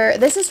is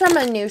this is from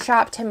a new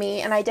shop to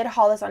me, and I did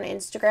haul this on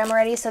Instagram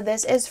already. So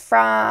this is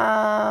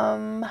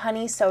from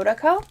Honey Soda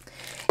Co.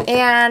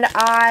 And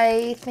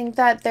I think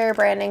that their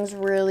branding's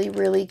really,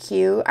 really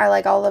cute. I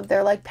like all of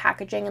their like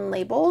packaging and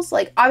labels.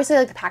 Like obviously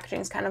like the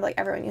packaging is kind of like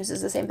everyone uses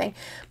the same thing,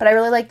 but I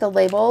really like the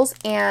labels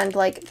and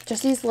like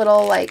just these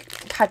little like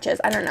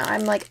touches. I don't know.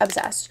 I'm like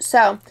obsessed.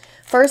 So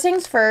first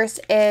things first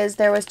is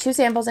there was 2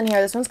 samples in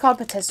here. This one's called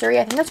Patisserie.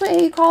 I think that's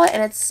what you call it.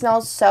 And it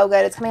smells so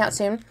good. It's coming out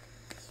soon.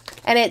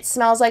 And it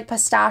smells like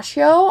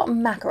pistachio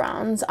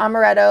macarons,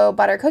 amaretto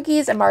butter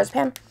cookies, and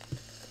marzipan,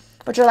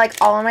 which are like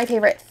all of my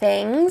favorite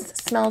things.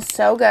 Smells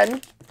so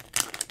good.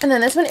 And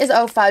then this one is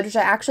Oh Fudge, which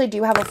I actually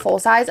do have a full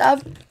size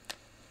of.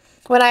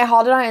 When I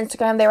hauled it on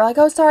Instagram, they were like,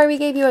 oh, sorry, we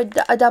gave you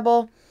a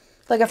double,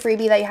 like a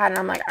freebie that you had. And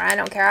I'm like, I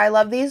don't care. I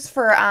love these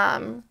for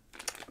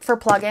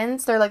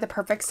plugins. They're like the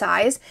perfect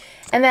size.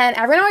 And then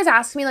everyone always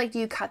asks me, like, do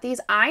you cut these?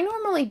 I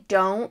normally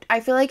don't. I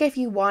feel like if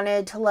you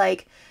wanted to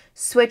like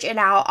switch it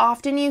out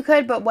often you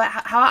could, but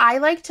how I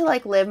like to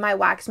like live my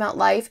wax melt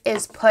life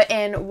is put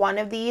in one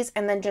of these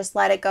and then just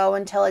let it go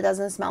until it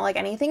doesn't smell like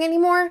anything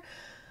anymore.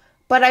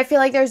 But I feel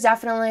like there's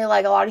definitely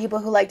like a lot of people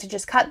who like to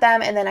just cut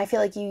them, and then I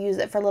feel like you use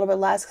it for a little bit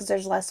less because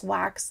there's less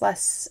wax,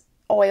 less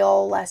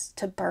oil, less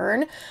to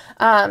burn.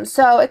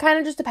 So it kind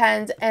of just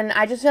depends, and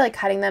I just feel like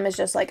cutting them is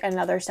just like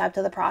another step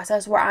to the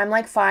process where I'm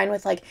like fine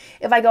with like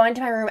if I go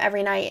into my room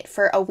every night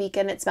for a week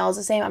and it smells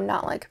the same, I'm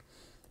not like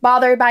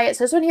bothered by it.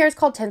 So this one here is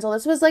called Tinsel.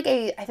 This was like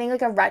I think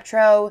like a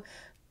retro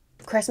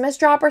Christmas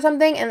drop or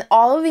something, and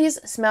all of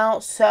these smell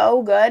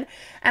so good,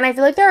 and I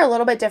feel like they're a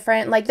little bit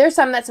different. Like there's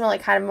some that smell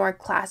like kind of more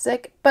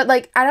classic, but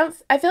like I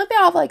feel like they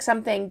all have like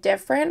something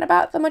different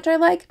about them, which I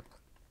like.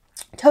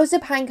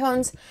 Toasted pine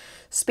cones,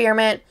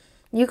 spearmint,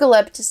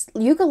 eucalyptus,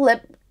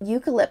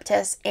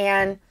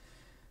 and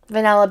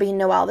vanilla bean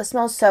Noel. This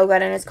smells so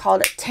good, and it's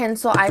called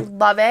Tinsel. I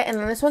love it. And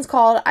then this one's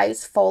called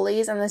Ice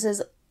Folies, and this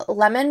is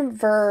lemon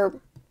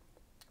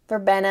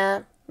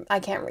verbena, I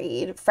can't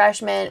read,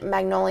 fresh mint,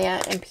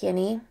 magnolia, and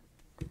peony.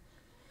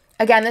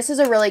 Again, this is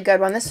a really good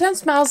one. This one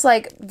smells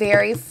like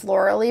very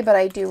florally, but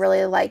I do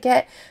really like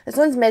it. This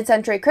one's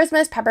Mid-Century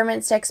Christmas,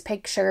 peppermint sticks,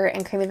 pink sugar,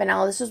 and creamy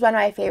vanilla. This is one of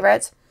my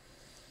favorites.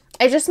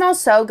 It just smells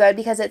so good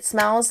because it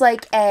smells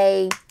like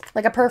a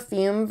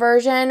perfume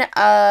version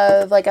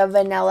of like a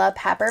vanilla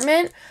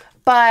peppermint,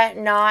 but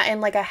not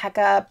in like a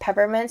hecka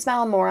peppermint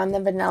smell, more on the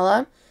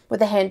vanilla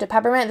with a hint of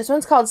peppermint. This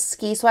one's called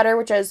Ski Sweater,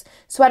 which is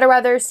sweater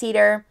weather,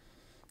 cedar,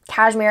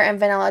 cashmere, and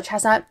vanilla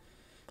chestnut.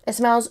 It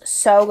smells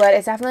so good.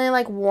 It's definitely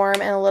like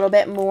warm and a little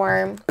bit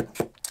more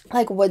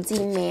like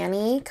woodsy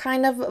manny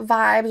kind of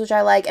vibes, which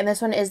I like. And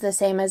this one is the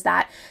same as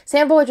that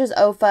sample, which is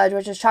Oh Fudge,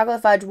 which is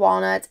chocolate fudge,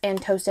 walnuts,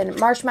 and toasted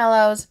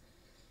marshmallows,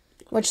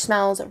 which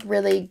smells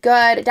really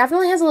good. It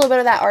definitely has a little bit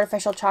of that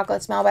artificial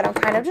chocolate smell, but I'm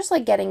kind of just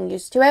like getting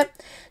used to it.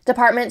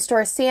 Department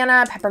Store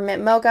Santa,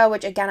 peppermint mocha,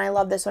 which again, I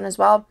love this one as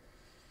well,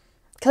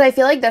 because I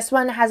feel like this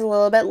one has a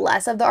little bit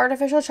less of the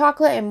artificial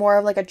chocolate and more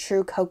of like a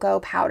true cocoa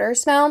powder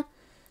smell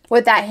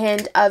with that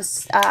hint of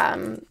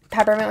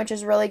peppermint, which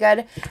is really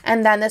good.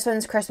 And then this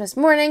one's Christmas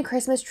Morning,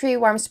 Christmas Tree,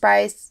 Warm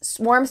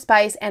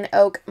Spice, and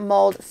Oak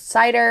Mulled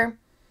Cider.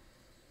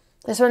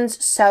 This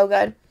one's so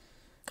good.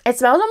 It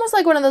smells almost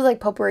like one of those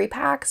like potpourri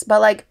packs, but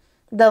like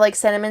the like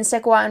cinnamon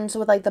stick ones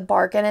with like the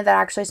bark in it that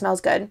actually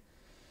smells good.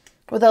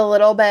 With a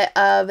little bit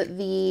of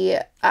the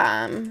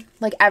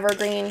like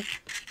evergreen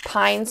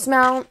pine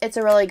smell. It's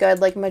a really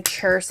good like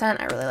mature scent.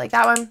 I really like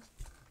that one.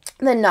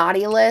 The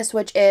Naughty List,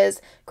 which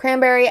is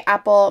cranberry,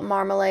 apple,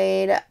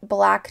 marmalade,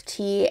 black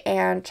tea,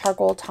 and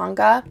charcoal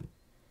tonka.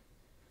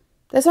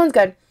 This one's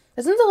good.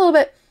 This one's a little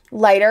bit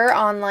lighter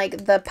on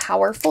like the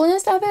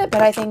powerfulness of it,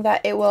 but I think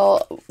that it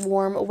will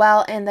warm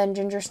well. And then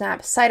ginger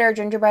snap, cider,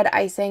 gingerbread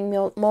icing,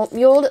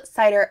 mulled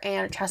cider,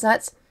 and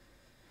chestnuts.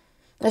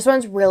 This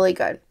one's really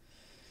good.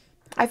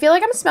 I feel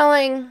like I'm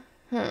smelling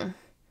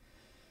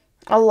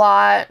a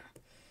lot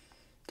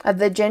of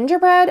the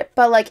gingerbread,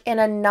 but like in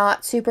a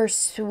not super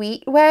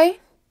sweet way.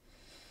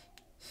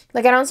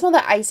 Like I don't smell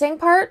the icing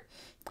part,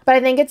 but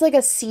I think it's like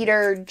a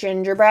cedar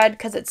gingerbread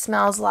because it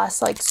smells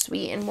less like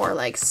sweet and more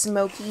like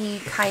smoky,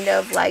 kind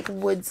of like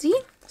woodsy.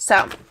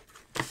 So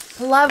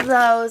love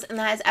those, and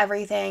that is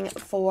everything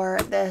for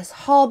this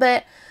haul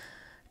bit.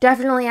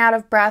 Definitely out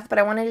of breath, but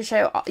I wanted to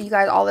show you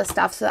guys all this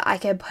stuff so that I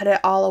could put it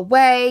all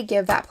away,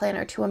 give that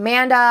planner to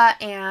Amanda,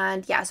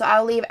 and yeah, so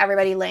I'll leave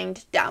everybody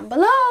linked down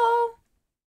below.